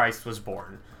spot where Christ was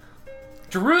born.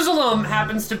 Jerusalem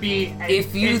happens to be an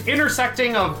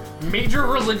intersecting of major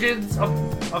religions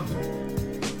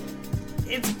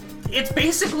it's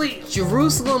basically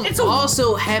Jerusalem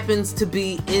also happens to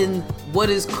be in what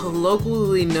is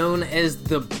colloquially known as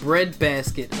the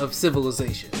breadbasket of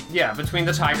civilization. Yeah, between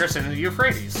the Tigris and the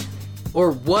Euphrates.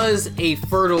 Or was a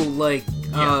fertile, like,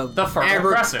 the Fertile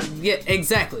Crescent. Yeah,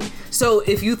 exactly. So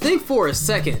if you think for a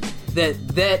second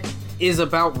that is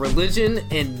about religion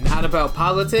and not about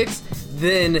politics,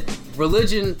 then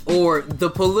religion, or the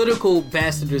political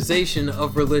bastardization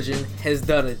of religion, has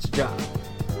done its job.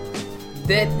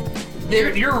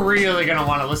 You're really gonna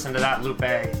want to listen to that Lupe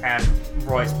and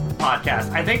Roy's podcast.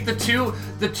 I think the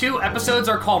two episodes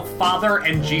are called Father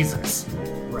and Jesus.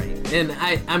 Right, and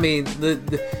I mean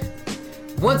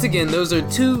once again, those are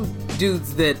two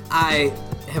dudes that I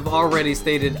have already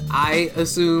stated I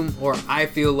assume or I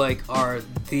feel like are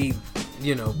the,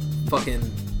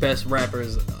 fucking best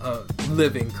rappers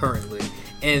living currently.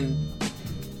 And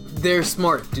they're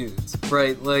smart dudes,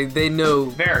 right? Like, they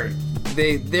know...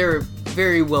 They're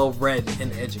very well read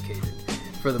and educated,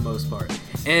 for the most part.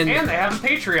 And they have a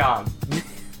Patreon.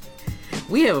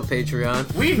 We have a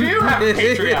Patreon. We do have a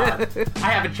Patreon. I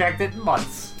haven't checked it in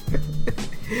months.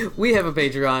 We have a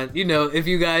Patreon, if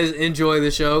you guys enjoy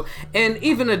the show, and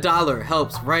even $1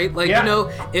 helps, right? Like,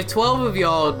 if 12 of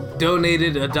y'all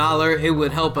donated $1, it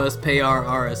would help us pay our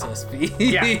RSS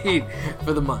fee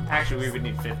for the month. Actually, we would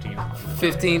need 15.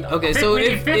 15? Okay, so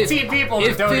if 15 people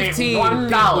to donate 15 $1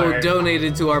 people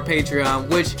donated to our Patreon,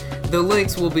 which the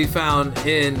links will be found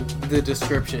in the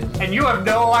description. And you have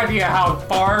no idea how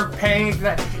far paying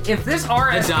that... If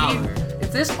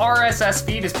this RSS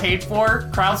feed is paid for,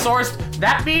 crowdsourced,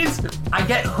 that means I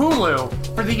get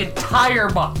Hulu for the entire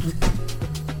month.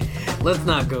 Let's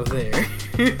not go there.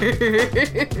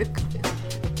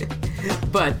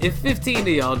 But if 15 of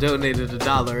y'all donated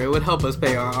 $1, it would help us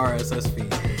pay our RSS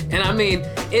feed. And I mean,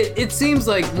 it seems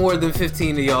like more than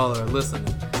 15 of y'all are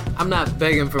listening. I'm not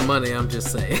begging for money, I'm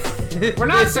just saying. We're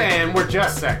not saying, we're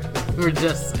just saying. We're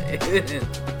just saying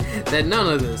that none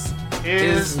of this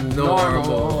is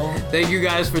normal. Thank you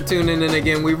guys for tuning in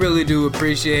again. We really do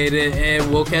appreciate it,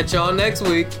 and we'll catch y'all next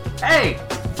week. Hey,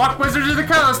 fuck Wizards of the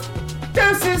Coast.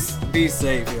 Deuces. Be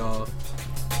safe, y'all.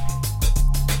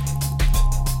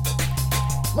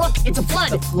 Look, it's a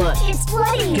flood. It's a flood. It's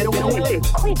flooding. Get away.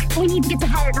 Quick, we need to get to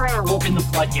higher ground. Open the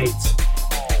floodgates.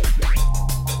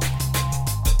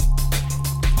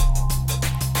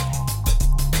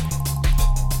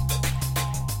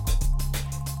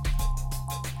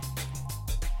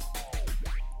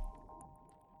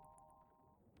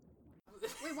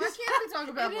 Wait, why can't we talk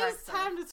about Black Sabbath?